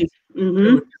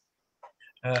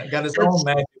 Got its own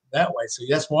magic that way. So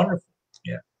that's wonderful.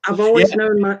 Yeah, I've always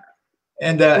known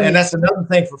and that's another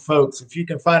thing for folks. If you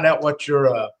can find out what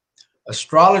your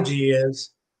astrology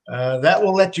is, that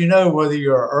will let you know whether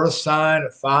you're an earth sign, a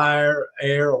fire,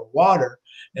 air, or water,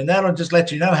 and that'll just let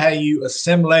you know how you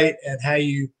assimilate and how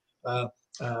you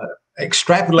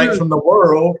extrapolate from the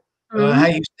world, how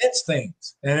you sense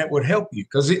things, and it would help you.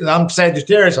 Because I'm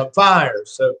Sagittarius, I'm fire,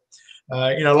 so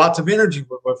you know, lots of energy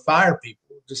with fire people.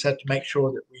 Just have to make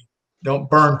sure that we don't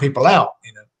burn people out.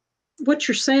 You know, what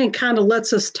you're saying kind of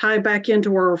lets us tie back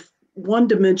into our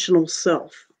one-dimensional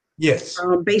self. Yes,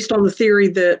 based on the theory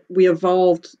that we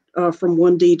evolved from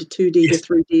 1D to 2D to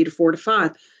 3D to 4 to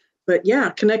 5. But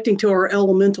yeah, connecting to our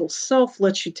elemental self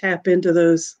lets you tap into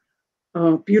those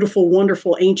beautiful,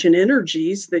 wonderful, ancient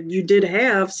energies that you did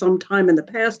have sometime in the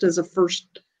past as a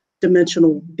first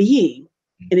dimensional being.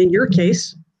 And in your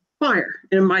case, fire.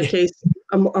 And in my case,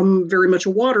 I'm very much a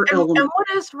water element. And what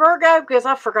is Virgo? Because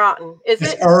I've forgotten.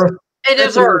 It's Earth. It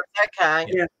is Earth. Okay.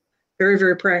 Yeah. Very,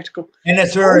 very practical. And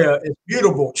it's very it's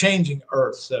beautiful, changing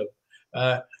Earth. So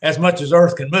as much as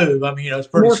Earth can move, I mean, you know, it's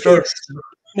pretty sturdy.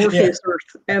 Morpheus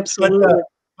Earth. Absolutely.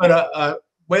 But a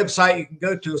website you can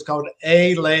go to is called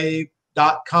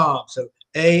alabe.com. So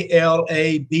ALABE.com.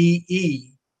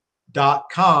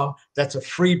 That's a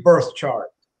free birth chart.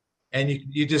 And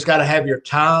you just got to have your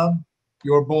time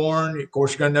you were born. Of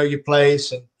course, you're going to know your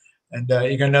place and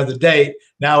you're going to know the date.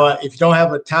 Now, if you don't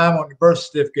have a time on your birth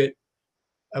certificate,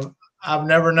 I've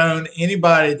never known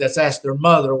anybody that's asked their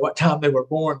mother what time they were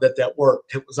born that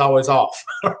worked. It was always off.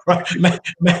 Right?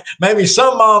 Maybe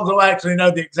some moms will actually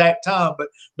know the exact time,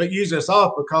 but usually it's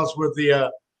off because with the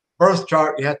birth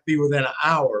chart, you have to be within an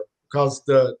hour because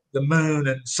the moon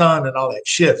and sun and all that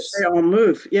shifts. They all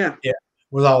move. Yeah. Yeah.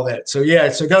 With all that. So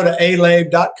go to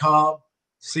alabe.com,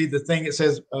 see the thing that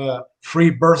says free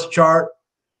birth chart,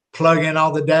 plug in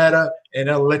all the data, and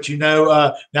it'll let you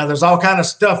know. Now there's all kind of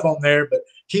stuff on there, but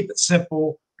keep it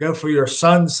simple. Go for your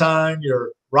sun sign,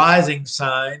 your rising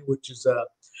sign, which is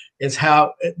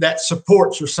how that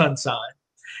supports your sun sign.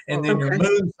 And then your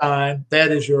moon sign,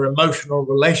 that is your emotional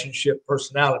relationship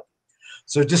personality.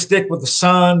 So just stick with the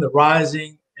sun, the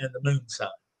rising, and the moon sign.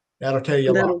 That'll tell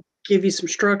you a lot. Give you some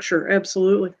structure.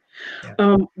 Absolutely.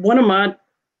 Yeah. One of my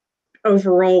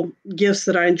overall gifts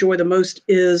that I enjoy the most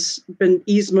is been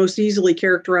most easily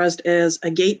characterized as a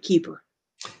gatekeeper.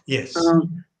 Yes.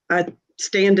 I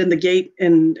stand in the gate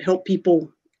and help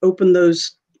people open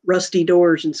those rusty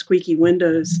doors and squeaky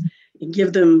windows and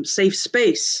give them safe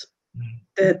space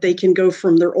that they can go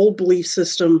from their old belief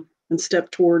system and step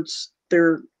towards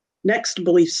their next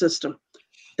belief system.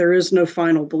 There is no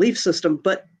final belief system,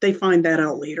 but they find that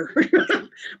out later.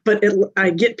 But I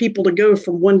get people to go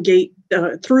from one gate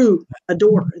through a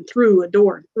door and through a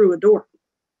door and through a door.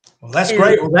 Well, that's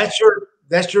great. Well,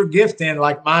 that's your gift then.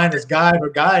 Like mine is guide or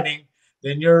guiding.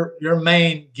 Then your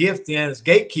main gift then is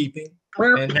gatekeeping.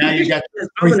 And now you got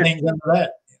 3 things under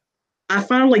that. I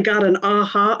finally got an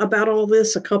aha about all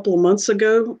this a couple of months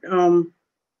ago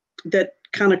that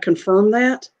kind of confirmed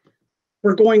that.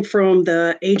 We're going from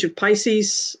the age of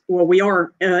Pisces. Well, we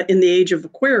are in the age of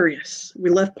Aquarius.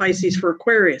 We left Pisces for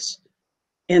Aquarius.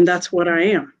 And that's what I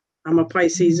am. I'm a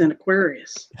Pisces and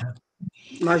Aquarius.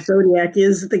 My zodiac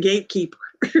is the gatekeeper.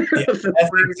 Yeah,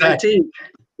 exactly.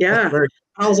 Yeah.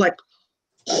 I was like,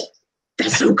 oh,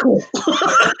 that's so cool.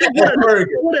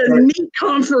 What a neat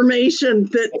confirmation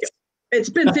that it's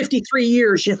been 53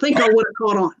 years. You think I would have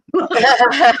caught on.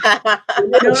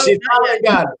 She finally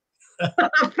got it.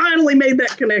 I finally made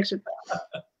that connection.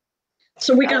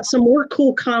 So we got some more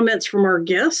cool comments from our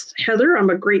guests. Heather,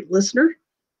 I'm a great listener.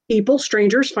 People,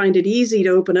 strangers find it easy to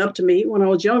open up to me. When I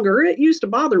was younger, it used to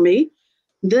bother me.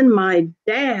 Then my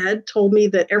dad told me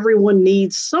that everyone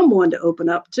needs someone to open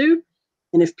up to.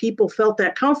 And if people felt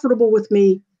that comfortable with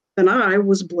me, then I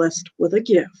was blessed with a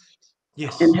gift.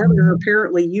 Yes. And Heather,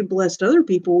 apparently you blessed other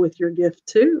people with your gift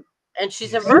too. And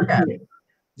she's a Virgo.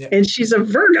 Yeah. And she's a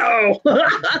Virgo.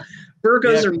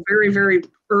 Virgos are very, very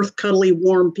earth cuddly,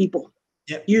 warm people.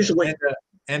 Yep. Usually.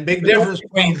 And big difference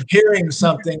between hearing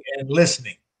something and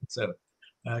listening. So,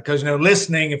 because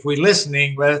listening, if we're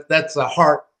listening, well, that's a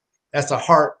heart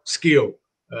skill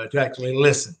to actually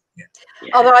listen. Yeah.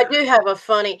 Although I do have a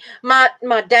funny, my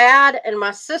dad and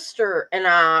my sister and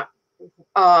I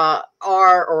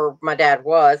or my dad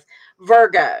was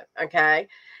Virgo. Okay,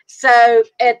 so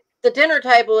at the dinner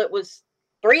table, it was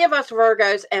 3 of us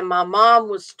Virgos, and my mom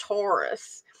was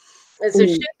Taurus. And so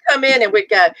she'd come in and we'd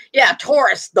go, yeah,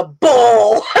 Taurus, the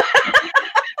bull.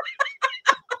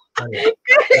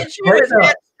 She was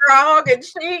headstrong, and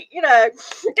she,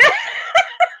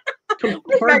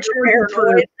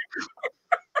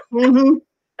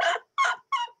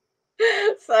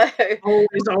 So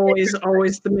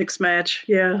always the mix match.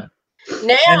 Yeah.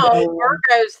 Now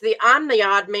Virgo's I'm the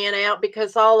odd man out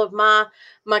because all of my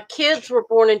kids were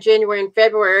born in January and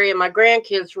February, and my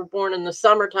grandkids were born in the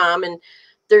summertime, and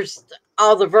there's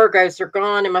all the Virgos are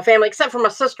gone in my family except for my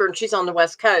sister, and she's on the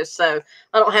West Coast, so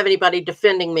I don't have anybody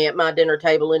defending me at my dinner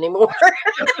table anymore.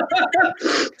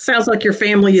 Sounds like your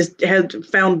family had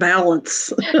found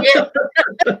balance. Yeah.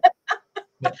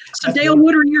 So Dale,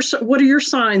 what are your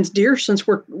signs, dear? Since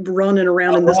we're running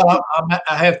around in this,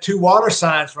 I have 2 water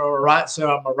signs so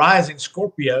I'm a rising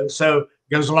Scorpio, so it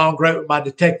goes along great with my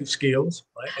detective skills,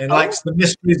 right? And likes the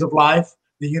mysteries of life,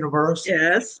 the universe.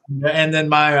 Yes. And then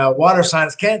my water sign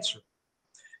is Cancer.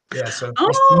 Yeah. So.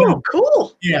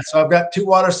 Cool. Yeah. So I've got 2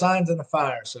 water signs in the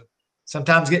fire. So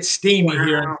sometimes get steamy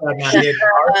here inside my head.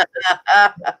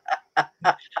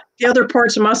 The other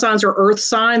parts of my signs are earth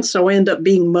signs, so I end up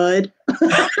being mud.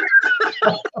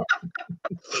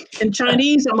 In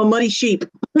Chinese, I'm a muddy sheep.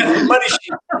 Muddy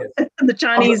sheep. Yes. And the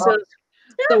Chinese is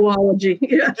zoology.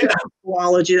 Yeah.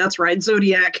 Zoology, that's right.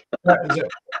 Zodiac. And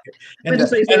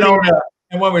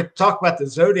when we talk about the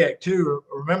zodiac too,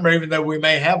 remember, even though we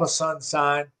may have a sun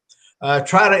sign,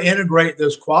 try to integrate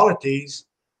those qualities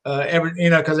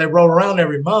because they roll around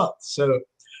every month. So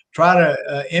try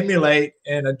to emulate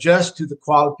and adjust to the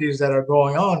qualities that are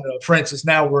going on. For instance,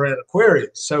 now we're in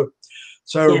Aquarius. So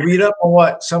read up on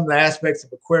what some of the aspects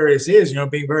of Aquarius is,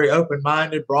 being very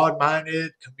open-minded,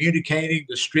 broad-minded, communicating,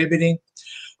 distributing.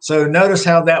 So notice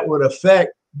how that would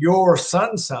affect your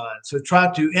sun sign. So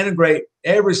try to integrate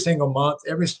every single month,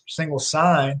 every single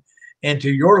sign into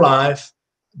your life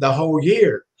the whole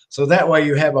year. So that way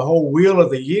you have a whole wheel of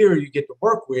the year you get to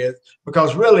work with,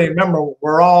 because really, remember,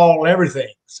 we're all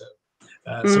everything. So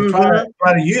try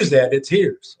to use that. It's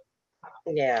here. So.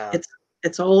 Yeah.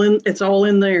 It's all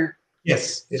in there.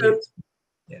 Yes, it is.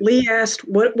 Yeah. Lee asked,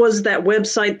 what was that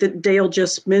website that Dale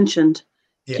just mentioned?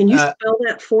 Yeah. Can you spell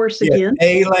that for us again?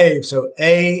 ALABE. So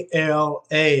ALABE.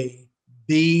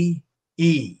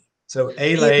 So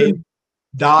ALABE.com.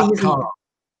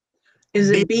 Is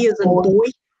it B as in boy?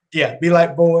 Yeah, be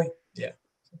like boy. Yeah.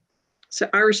 So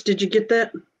Iris, did you get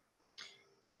that?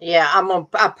 Yeah,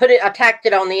 I tacked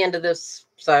it on the end of this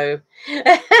So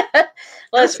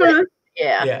that's fine.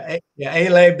 Yeah.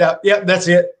 Alab. Yep, that's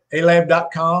it.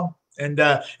 Alab.com. And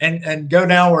go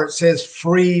down where it says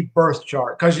free birth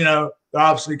chart, because they're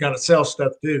obviously going to sell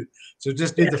stuff too. So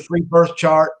just do the free birth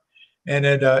chart, and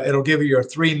it'll give you your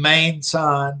 3 main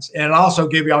signs, and it'll also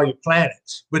give you all your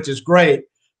planets, which is great.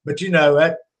 But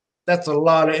that's a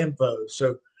lot of info.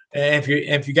 So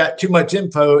if you got too much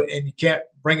info and you can't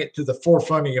bring it to the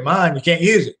forefront of your mind, you can't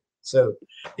use it. So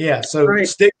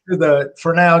stick to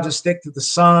for now, just stick to the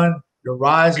sun, your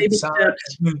rising sign, and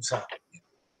moon sign.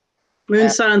 Moon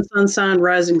sign, sun sign,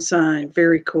 rising sign.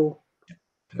 Very cool.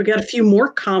 We got a few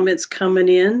more comments coming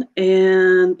in,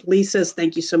 and Lee says,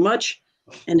 thank you so much.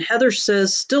 And Heather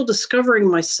says, still discovering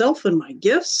myself and my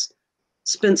gifts.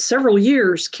 Spent several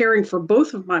years caring for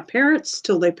both of my parents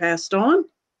till they passed on.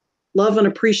 Love and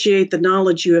appreciate the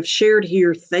knowledge you have shared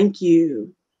here. Thank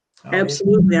you.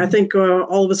 Absolutely. I think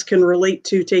all of us can relate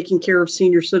to taking care of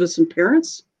senior citizen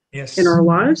parents in our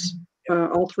lives.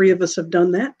 All 3 of us have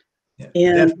done that.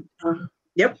 And and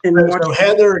so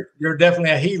Heather, you're definitely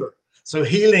a healer. So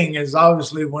healing is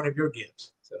obviously one of your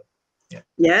gifts. So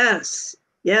yes,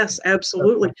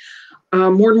 absolutely.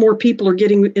 More and more people are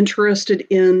getting interested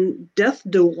in death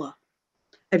doula.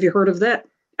 Have you heard of that?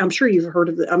 I'm sure you've heard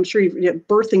of it. I'm sure you've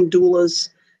birthing doulas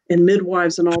and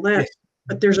midwives and all that. Yes.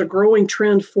 But there's a growing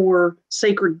trend for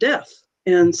sacred death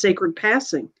and sacred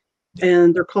passing,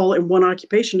 and they're called in one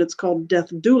occupation. It's called death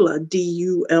doula,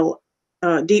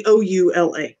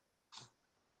 DOULA.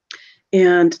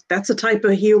 And that's a type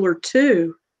of healer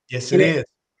too. Yes, it is.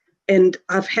 And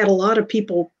I've had a lot of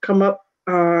people come up,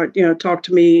 talk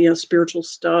to me, spiritual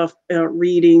stuff,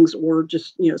 readings, or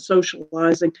just,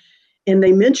 socializing. And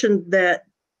they mentioned that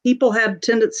people had a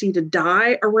tendency to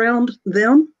die around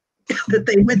them, that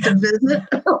they went to visit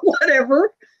or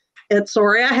whatever. And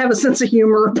sorry, I have a sense of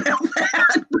humor about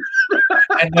that.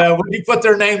 And would you put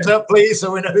their names up, please,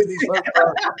 so we know who these folks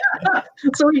are?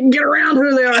 So we can get around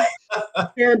who they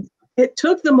are. And it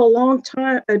took them a long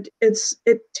time.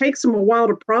 It takes them a while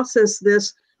to process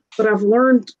this, but I've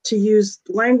learned to use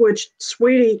language.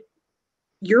 Sweetie,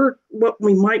 you're what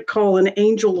we might call an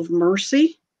angel of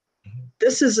mercy.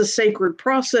 This is a sacred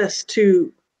process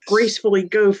to gracefully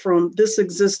go from this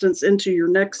existence into your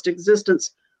next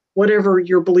existence, whatever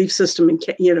your belief system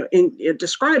it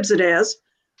describes it as.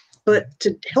 But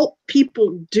to help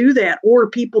people do that, or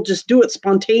people just do it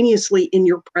spontaneously in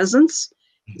your presence,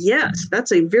 yes,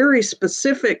 that's a very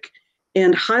specific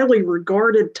and highly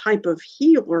regarded type of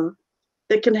healer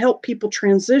that can help people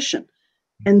transition.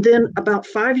 And then about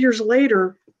 5 years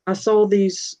later, I saw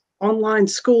these online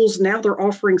schools. Now they're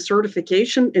offering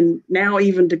certification and now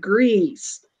even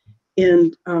degrees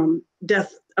in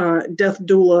death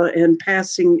doula and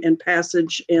passing and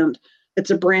passage, and it's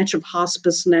a branch of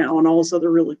hospice now and all this other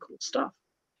really cool stuff.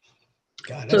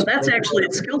 God, so that's actually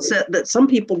a skill set that some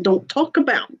people don't talk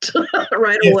about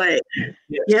right away.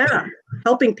 Yes. Yeah,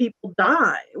 helping people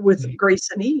die with grace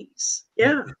and ease.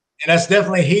 Yeah. And that's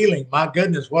definitely healing. My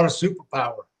goodness, what a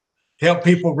superpower. Help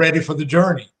people ready for the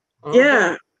journey.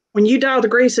 Yeah. When you die with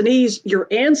grace and ease, your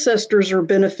ancestors are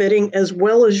benefiting as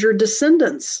well as your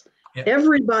descendants. Yeah.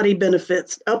 Everybody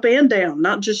benefits, up and down,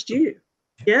 not just you.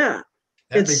 Yeah.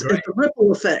 It's a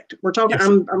ripple effect. We're talking, yes.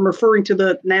 I'm referring to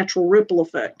the natural ripple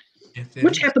effect, yes,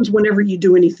 which happens whenever you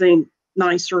do anything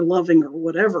nice or loving or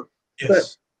whatever. Yes.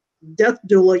 But death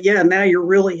doula, now you're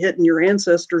really hitting your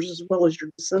ancestors as well as your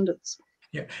descendants.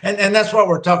 Yeah. And that's what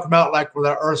we're talking about, like with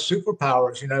our earth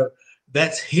superpowers,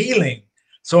 that's healing.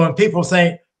 So when people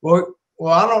think, well,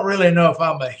 I don't really know if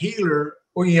I'm a healer,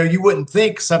 well, you wouldn't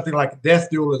think something like a death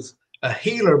doula is a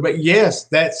healer, but yes,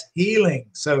 that's healing.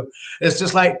 So it's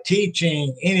just like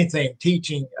teaching,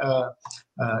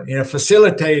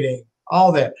 facilitating,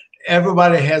 all that.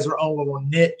 Everybody has their own little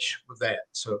niche with that.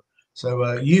 So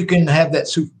you can have that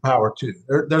superpower too.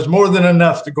 There's more than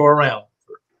enough to go around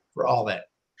for all that.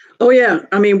 Oh yeah.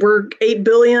 I mean, we're 8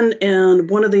 billion, and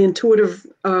one of the intuitive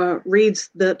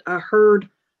reads that I heard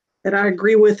that I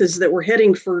agree with is that we're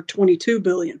heading for 22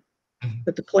 billion.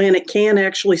 That the planet can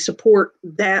actually support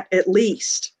that at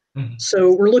least. Mm-hmm.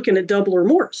 So we're looking at double or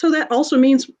more. So that also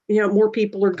means, more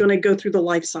people are going to go through the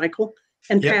life cycle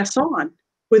and pass on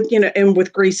with, and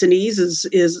with grace and ease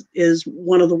is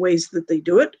one of the ways that they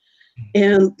do it. Mm-hmm.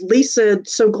 And Lee said,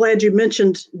 so glad you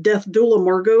mentioned death doula,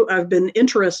 Margot. I've been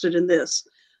interested in this.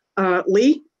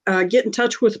 Lee, get in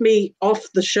touch with me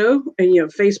off the show and,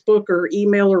 Facebook or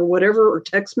email or whatever, or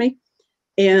text me.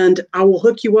 And I will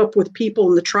hook you up with people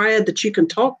in the triad that you can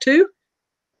talk to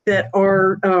that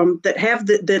are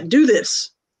that do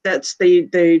this. That's they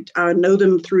know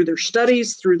them through their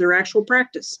studies, through their actual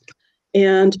practice.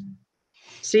 And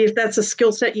See if that's a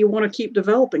skill set you want to keep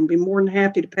developing. Be more than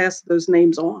happy to pass those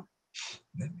names on.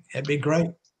 That'd be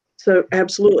great. So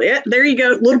absolutely. Yeah, there you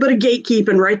go. A little bit of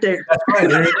gatekeeping right there. That's right.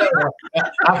 There you go.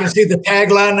 I can see the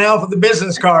tagline now for the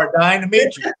business card. Dying to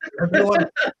meet you.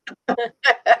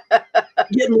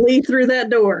 Getting Lee through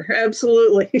that door.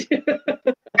 Absolutely.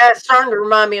 That's starting to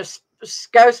remind me of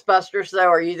Ghostbusters, though.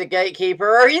 Are you the gatekeeper?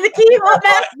 Or are you the key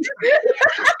master?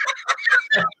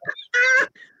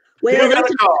 Well, that's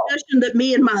a discussion that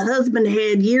me and my husband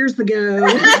had years ago.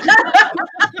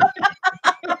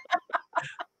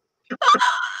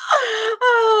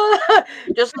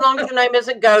 Just as long as your name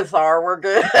isn't Gothar, we're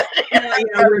good. Yeah,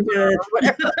 we're good.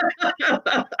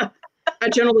 I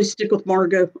generally stick with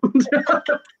Margot.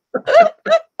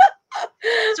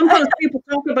 Sometimes people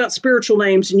talk about spiritual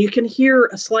names, and you can hear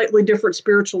a slightly different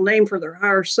spiritual name for their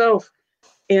higher self.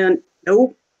 And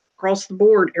nope, across the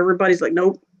board, everybody's like,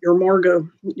 nope, you're Margot.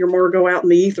 You're Margot out in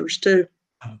the ethers too.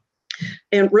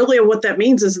 And really what that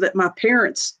means is that my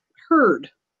parents heard.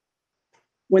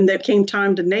 When that came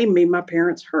time to name me, my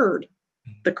parents heard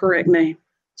the correct name.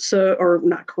 So, or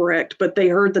not correct, but they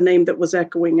heard the name that was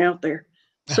echoing out there.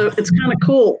 So it's kind of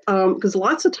cool because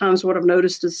lots of times what I've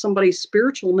noticed is somebody's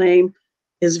spiritual name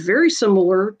is very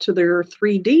similar to their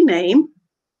 3D name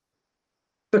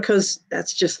because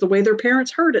that's just the way their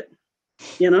parents heard it,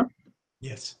 you know?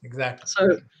 Yes, exactly.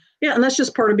 So, yeah, and that's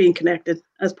just part of being connected.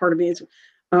 That's part of being.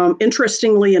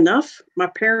 Interestingly enough, my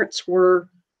parents were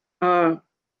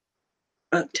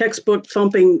textbook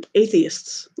thumping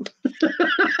atheists.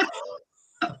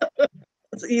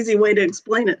 That's an easy way to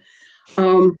explain it.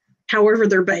 However,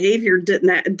 their behavior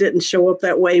didn't show up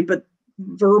that way, but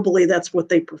verbally, that's what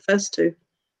they profess to.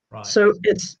 Right. So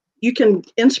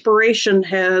inspiration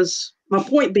has, my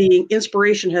point being,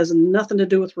 inspiration has nothing to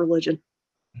do with religion.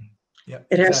 Yeah,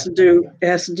 it has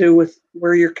to do with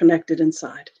where you're connected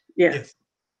inside. Yeah. Yes.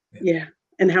 Yeah.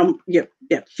 And how,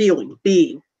 feeling,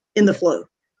 being in the flow.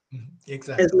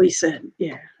 Exactly. As Lee said.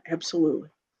 Yeah, absolutely.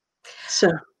 So.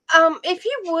 If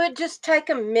you would just take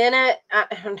a minute,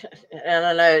 and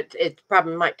I know it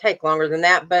probably might take longer than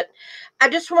that, but I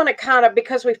just want to kind of,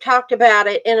 because we've talked about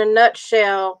it in a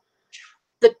nutshell,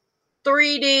 the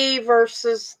 3D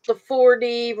versus the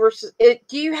 4D versus it.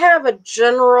 Do you have a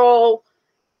general,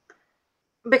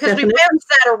 because we bounced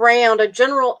that around, a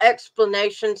general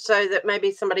explanation so that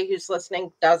maybe somebody who's listening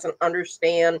doesn't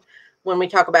understand when we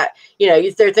talk about,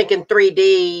 if they're thinking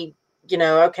 3D,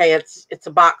 okay, it's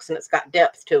a box and it's got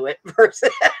depth to it. Versus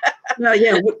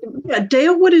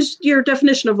Dale, what is your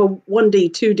definition of a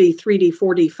 1D, 2D, 3D,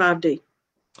 4D, 5D?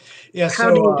 Yeah,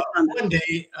 so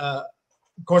 1D, of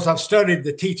course, I've studied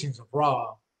the teachings of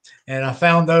Ra, and I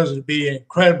found those to be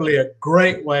incredibly a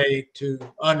great way to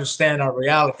understand our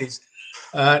realities.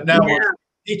 With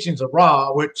teachings of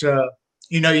Ra, which,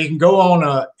 you can go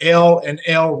on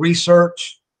L&L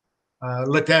research,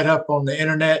 look that up on the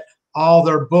internet. All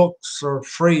their books are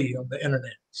free on the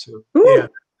internet. So yeah,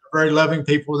 very loving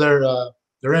people.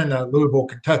 They're in Louisville,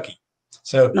 Kentucky.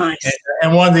 So nice.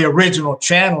 And one of the original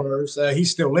channelers,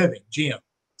 he's still living, Jim.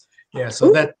 Yeah,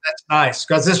 so that's nice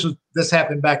because this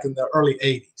happened back in the early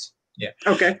 80s. Yeah.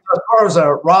 Okay. So as far as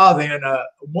Ra, then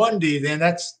 1D,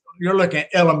 then you're looking at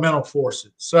elemental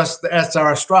forces. So that's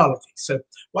our astrology. So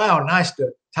wow, nice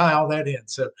to tie all that in.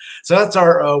 So that's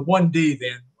our 1D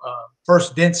then.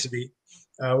 First density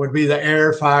would be the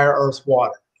air, fire, earth,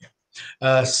 water.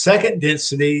 Second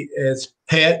density is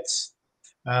pets.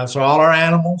 So all our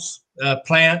animals,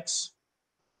 plants.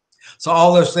 So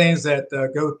all those things that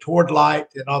go toward light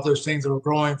and all those things that are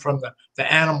growing from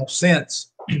the animal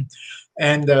sense.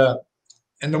 And the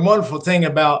wonderful thing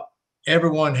about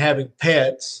everyone having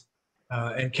pets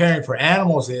and caring for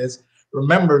animals is,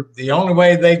 remember, the only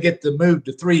way they get to move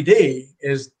to 3D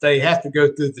is they have to go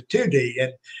through the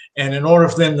 2D. And in order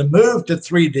for them to move to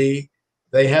 3D,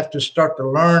 they have to start to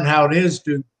learn how it is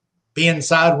to be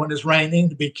inside when it's raining,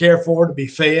 to be cared for, to be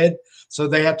fed. So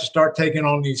they have to start taking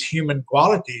on these human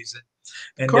qualities.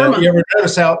 And you ever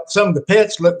notice how some of the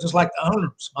pets look just like the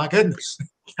owners? My goodness,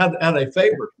 how they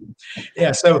favor.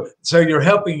 Yeah, so you're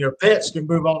helping your pets to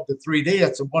move on to 3D.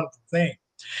 That's a wonderful thing.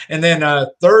 And then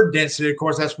third density, of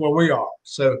course, that's where we are.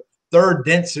 So third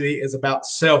density is about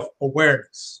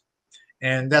self-awareness.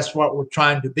 And that's what we're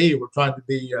trying to be. We're trying to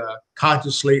be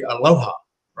consciously aloha,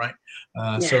 right?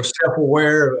 So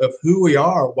self-aware of who we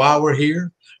are, why we're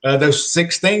here. Those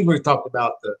 6 things we've talked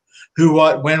about, the who,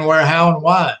 what, when, where, how, and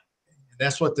why. And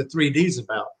that's what the 3D is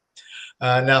about.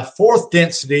 Now, fourth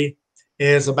density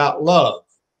is about love.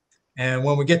 And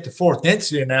when we get to fourth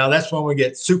density now, that's when we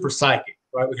get super psychic,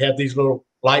 right? We have these little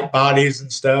light bodies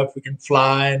and stuff. We can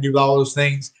fly and do all those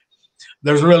things.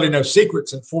 there's really no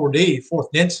secrets in 4D,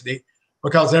 fourth density,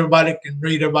 because everybody can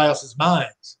read everybody else's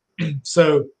minds.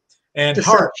 So, and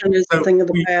deception is the thing of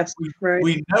the past, right?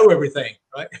 We know everything,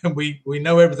 right? we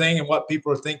know everything and what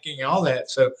people are thinking and all that.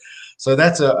 So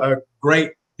that's a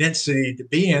great density to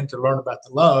be in, to learn about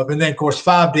the love. And then of course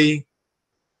 5D,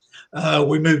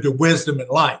 we move to wisdom and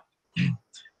light.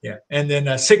 Yeah, and then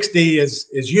 6D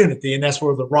is unity, and that's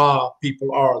where the Ra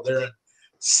people are. They're in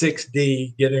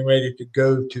 6D, getting ready to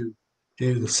go to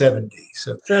the 7D.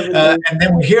 So, and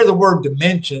then we hear the word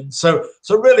dimension. So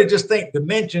really, just think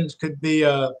dimensions could be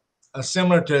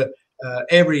similar to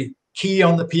every key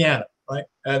on the piano, right?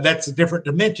 That's a different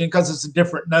dimension because it's a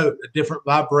different note, a different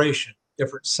vibration,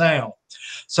 different sound.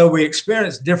 So we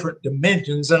experience different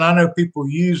dimensions, and I know people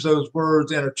use those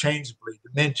words interchangeably,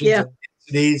 dimensions and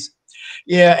densities.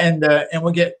 Yeah, and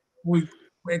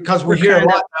because we hear a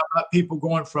lot now about people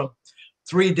going from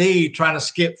 3D trying to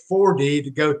skip 4D to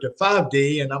go to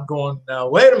 5D, and I'm going, now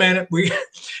wait a minute, we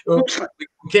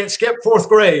can't skip fourth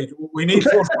grade. We need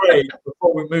fourth grade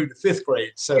before we move to fifth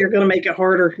grade. So you're going to make it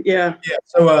harder, yeah.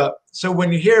 So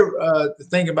when you hear the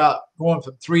thing about going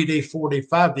from 3D, 4D,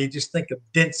 5D, just think of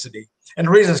density, and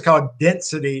the reason it's called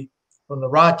density from the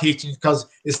Ra teachings because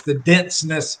it's the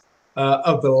denseness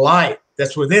of the light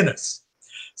that's within us.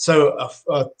 So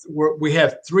we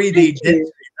have 3D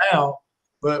density now,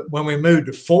 but when we move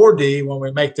to 4D, when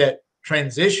we make that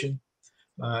transition,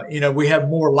 we have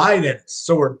more light in us,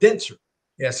 so we're denser.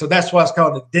 Yeah, so that's why it's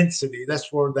called a density.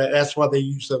 That's why they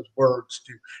use those words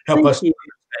to help us understand.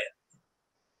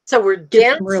 So we're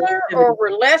denser or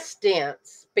we're less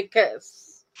dense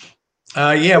because.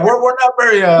 Yeah, we're not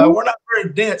very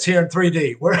dense here in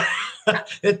 3D.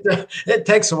 It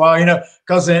takes a while,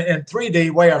 because in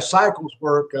 3D, way our cycles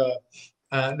work.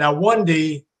 Now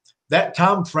 1D, that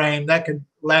time frame that could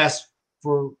last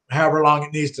for however long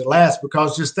it needs to last,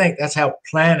 because just think that's how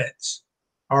planets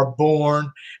are born,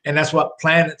 and that's what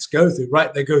planets go through,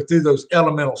 right? They go through those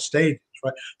elemental stages,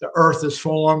 right? The Earth is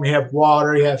formed. You have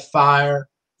water, you have fire,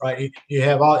 right? You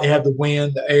have the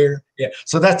wind, the air. Yeah.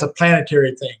 So that's a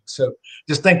planetary thing. So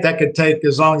just think that could take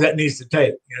as long as that needs to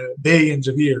take, billions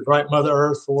of years, right? Mother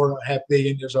Earth, 4.5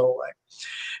 billion years old, right?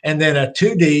 And then a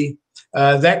 2D,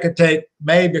 that could take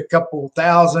maybe a couple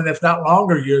thousand, if not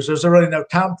longer years. There's really no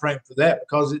time frame for that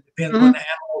because it depends when the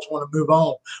animals want to move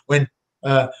on, when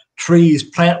trees,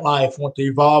 plant life want to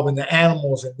evolve in the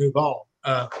animals and move on.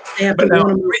 But now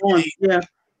 3D,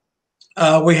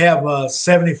 we have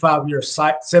 75,000 year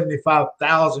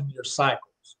cycles.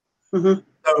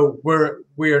 So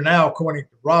we are now, according to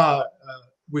Ra,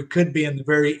 we could be in the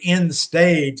very end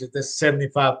stage of this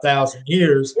 75,000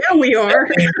 years. Yeah, we are.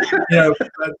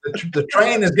 The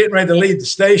train is getting ready to leave the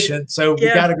station, so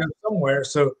we got to go somewhere.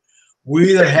 So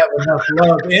we either have enough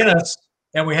love in us,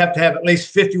 and we have to have at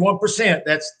least 51%.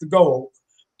 That's the goal,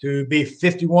 to be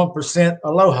 51%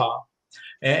 aloha.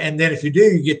 And then if you do,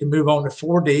 you get to move on to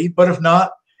 4D. But if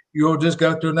not, you'll just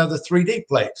go to another 3D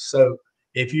place. So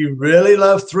if you really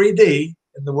love 3D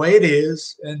and the way it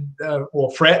is, and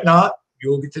fret not,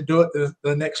 you'll get to do it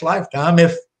the next lifetime,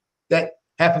 if that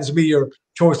happens to be your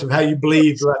choice of how you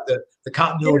believe throughout the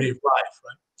continuity of life,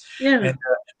 right? Yeah. And,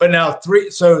 but now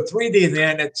 3D,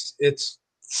 then it's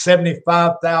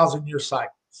 75,000 year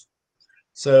cycles.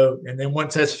 So, and then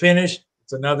once that's finished,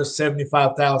 it's another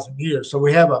 75,000 years. So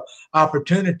we have an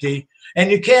opportunity, and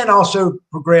you can also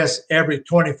progress every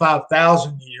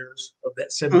 25,000 years of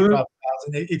that 75,000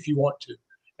 if you want to.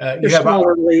 You have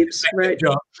smaller leaps, right?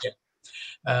 Jump.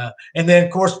 Yeah. And then,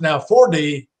 of course, now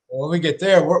 4D, when we get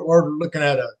there, we're looking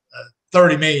at a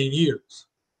 30 million years.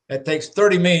 That takes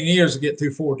 30 million years to get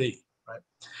through 4D, right?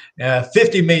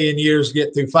 50 million years to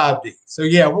get through 5D. So,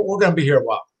 yeah, we're going to be here a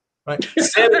while, right?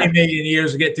 70 million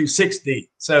years to get through 6D.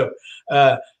 So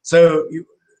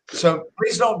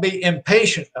please don't be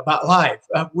impatient about life.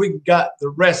 We've got the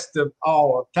rest of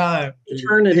all of time.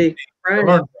 Eternity,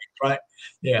 right? Right?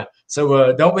 Yeah.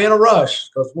 So don't be in a rush,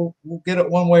 because we'll get it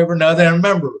one way or another. And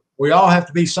remember, we all have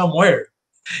to be somewhere,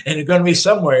 and you're going to be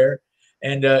somewhere.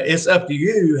 And it's up to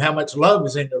you how much love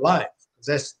is in your life, because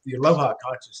that's the aloha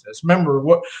consciousness. Remember,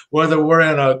 whether we're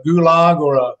in a gulag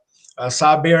or a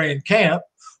Siberian camp,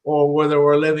 or whether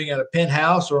we're living in a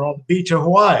penthouse or on the beach of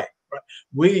Hawaii, right?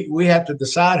 We have to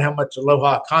decide how much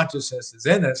aloha consciousness is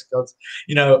in us. Because,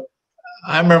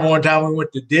 I remember one time we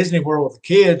went to Disney World with the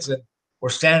kids, and we're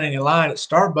standing in line at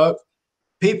Starbucks.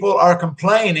 People are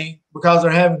complaining because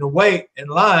they're having to wait in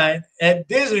line at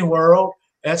Disney World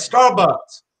at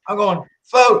Starbucks. I'm going,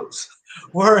 folks,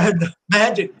 we're in the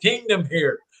Magic Kingdom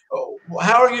here.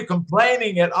 How are you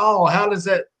complaining at all? How does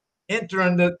that enter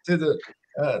into the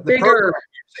bigger.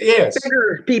 Yes.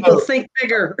 Bigger. People think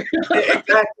bigger.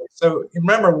 Exactly. So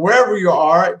remember, wherever you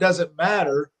are, it doesn't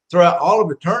matter. Throughout all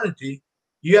of eternity,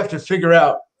 you have to figure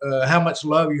out how much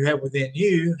love you have within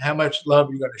you, how much love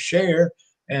you're going to share,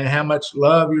 and how much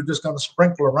love you're just going to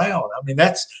sprinkle around. I mean,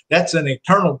 that's an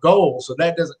eternal goal, so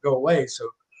that doesn't go away. So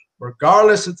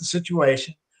regardless of the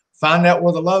situation, find out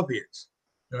where the love is.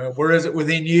 Where is it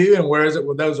within you, and where is it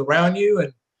with those around you?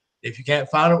 And if you can't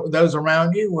find it with those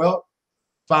around you, well,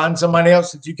 find somebody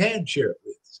else that you can share it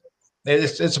with. So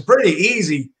it's a pretty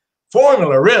easy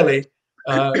formula, really.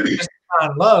 Just to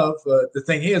find love. The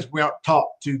thing is, we aren't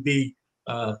taught to be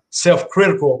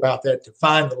self-critical about that, to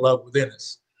find the love within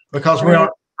us, because we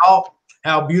aren't taught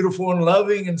how beautiful and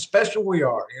loving and special we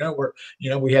are.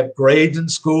 We have grades in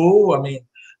school. I mean,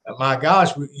 my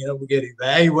gosh, we get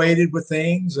evaluated with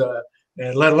things,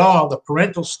 and let alone the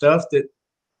parental stuff that,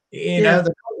 they're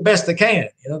the best they can.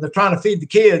 They're trying to feed the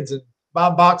kids and buy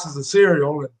boxes of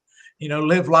cereal and,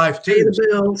 live life too. Pay the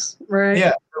bills, right?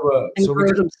 Yeah. And so grow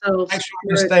we themselves. make sure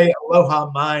we stay aloha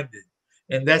minded.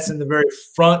 And that's in the very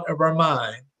front of our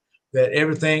mind, that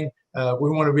everything we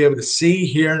want to be able to see,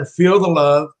 hear, and feel the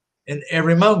love in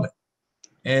every moment.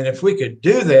 And if we could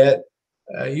do that,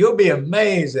 you'll be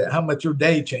amazed at how much your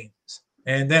day changes.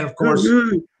 And then, of course,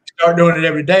 you start doing it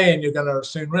every day, and you're going to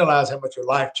soon realize how much your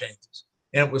life changes.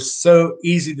 And it was so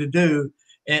easy to do.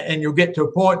 And you'll get to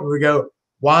a point where we go,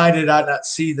 why did I not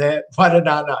see that? Why did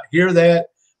I not hear that?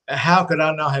 How could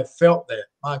I not have felt that?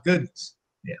 My goodness.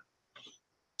 Yeah.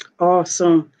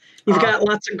 Awesome. You've got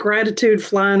lots of gratitude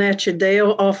flying at you,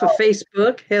 Dale, off of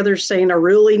Facebook. Heather's saying, I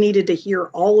really needed to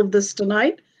hear all of this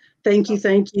tonight. Thank you,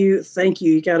 thank you, thank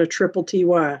you. You got a triple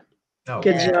TY.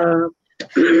 Good job.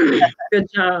 Good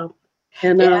job.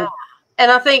 And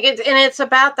I think it's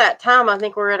about that time. I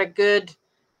think we're at a good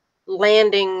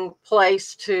landing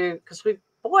place because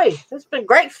it's been a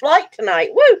great flight tonight.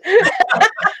 Woo!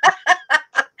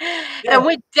 And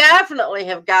we definitely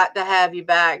have got to have you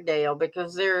back, Dale,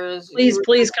 because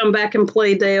please come back and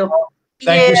play, Dale.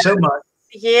 Thank you so much.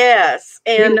 Yes.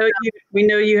 And we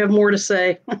know you have more to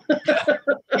say.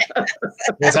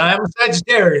 Yes, I am a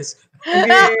Sagittarius.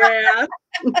 Yeah.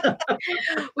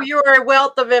 Well, you are a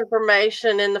wealth of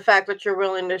information, and the fact that you're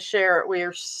willing to share it, we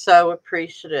are so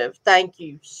appreciative. Thank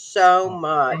you so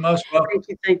much. You're most welcome.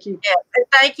 Thank you. Yes, and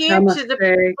thank you to the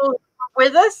people who are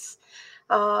with us,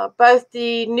 both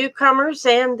the newcomers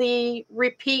and the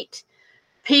repeat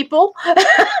people.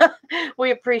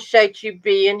 We appreciate you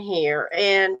being here.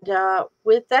 And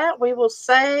with that, we will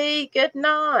say good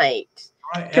night.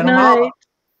 All right. Good night.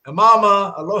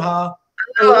 Amama, aloha.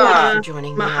 Thank you for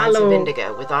joining the Eyes of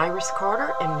Indigo with Iris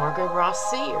Carter and Margot Ross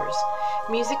Sears.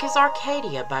 Music is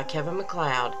Arcadia by Kevin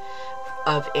MacLeod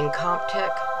of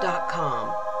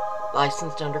Incomptech.com,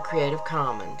 licensed under Creative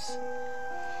Commons.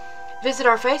 Visit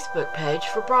our Facebook page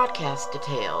for broadcast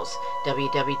details,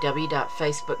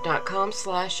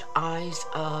 www.facebook.com/Eyes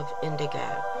of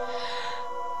Indigo.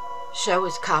 Show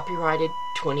is copyrighted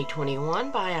 2021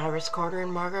 by Iris Carter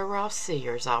and Margot Ross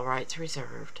Sears, all rights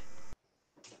reserved.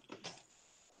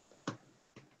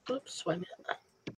 Oops, wait a minute.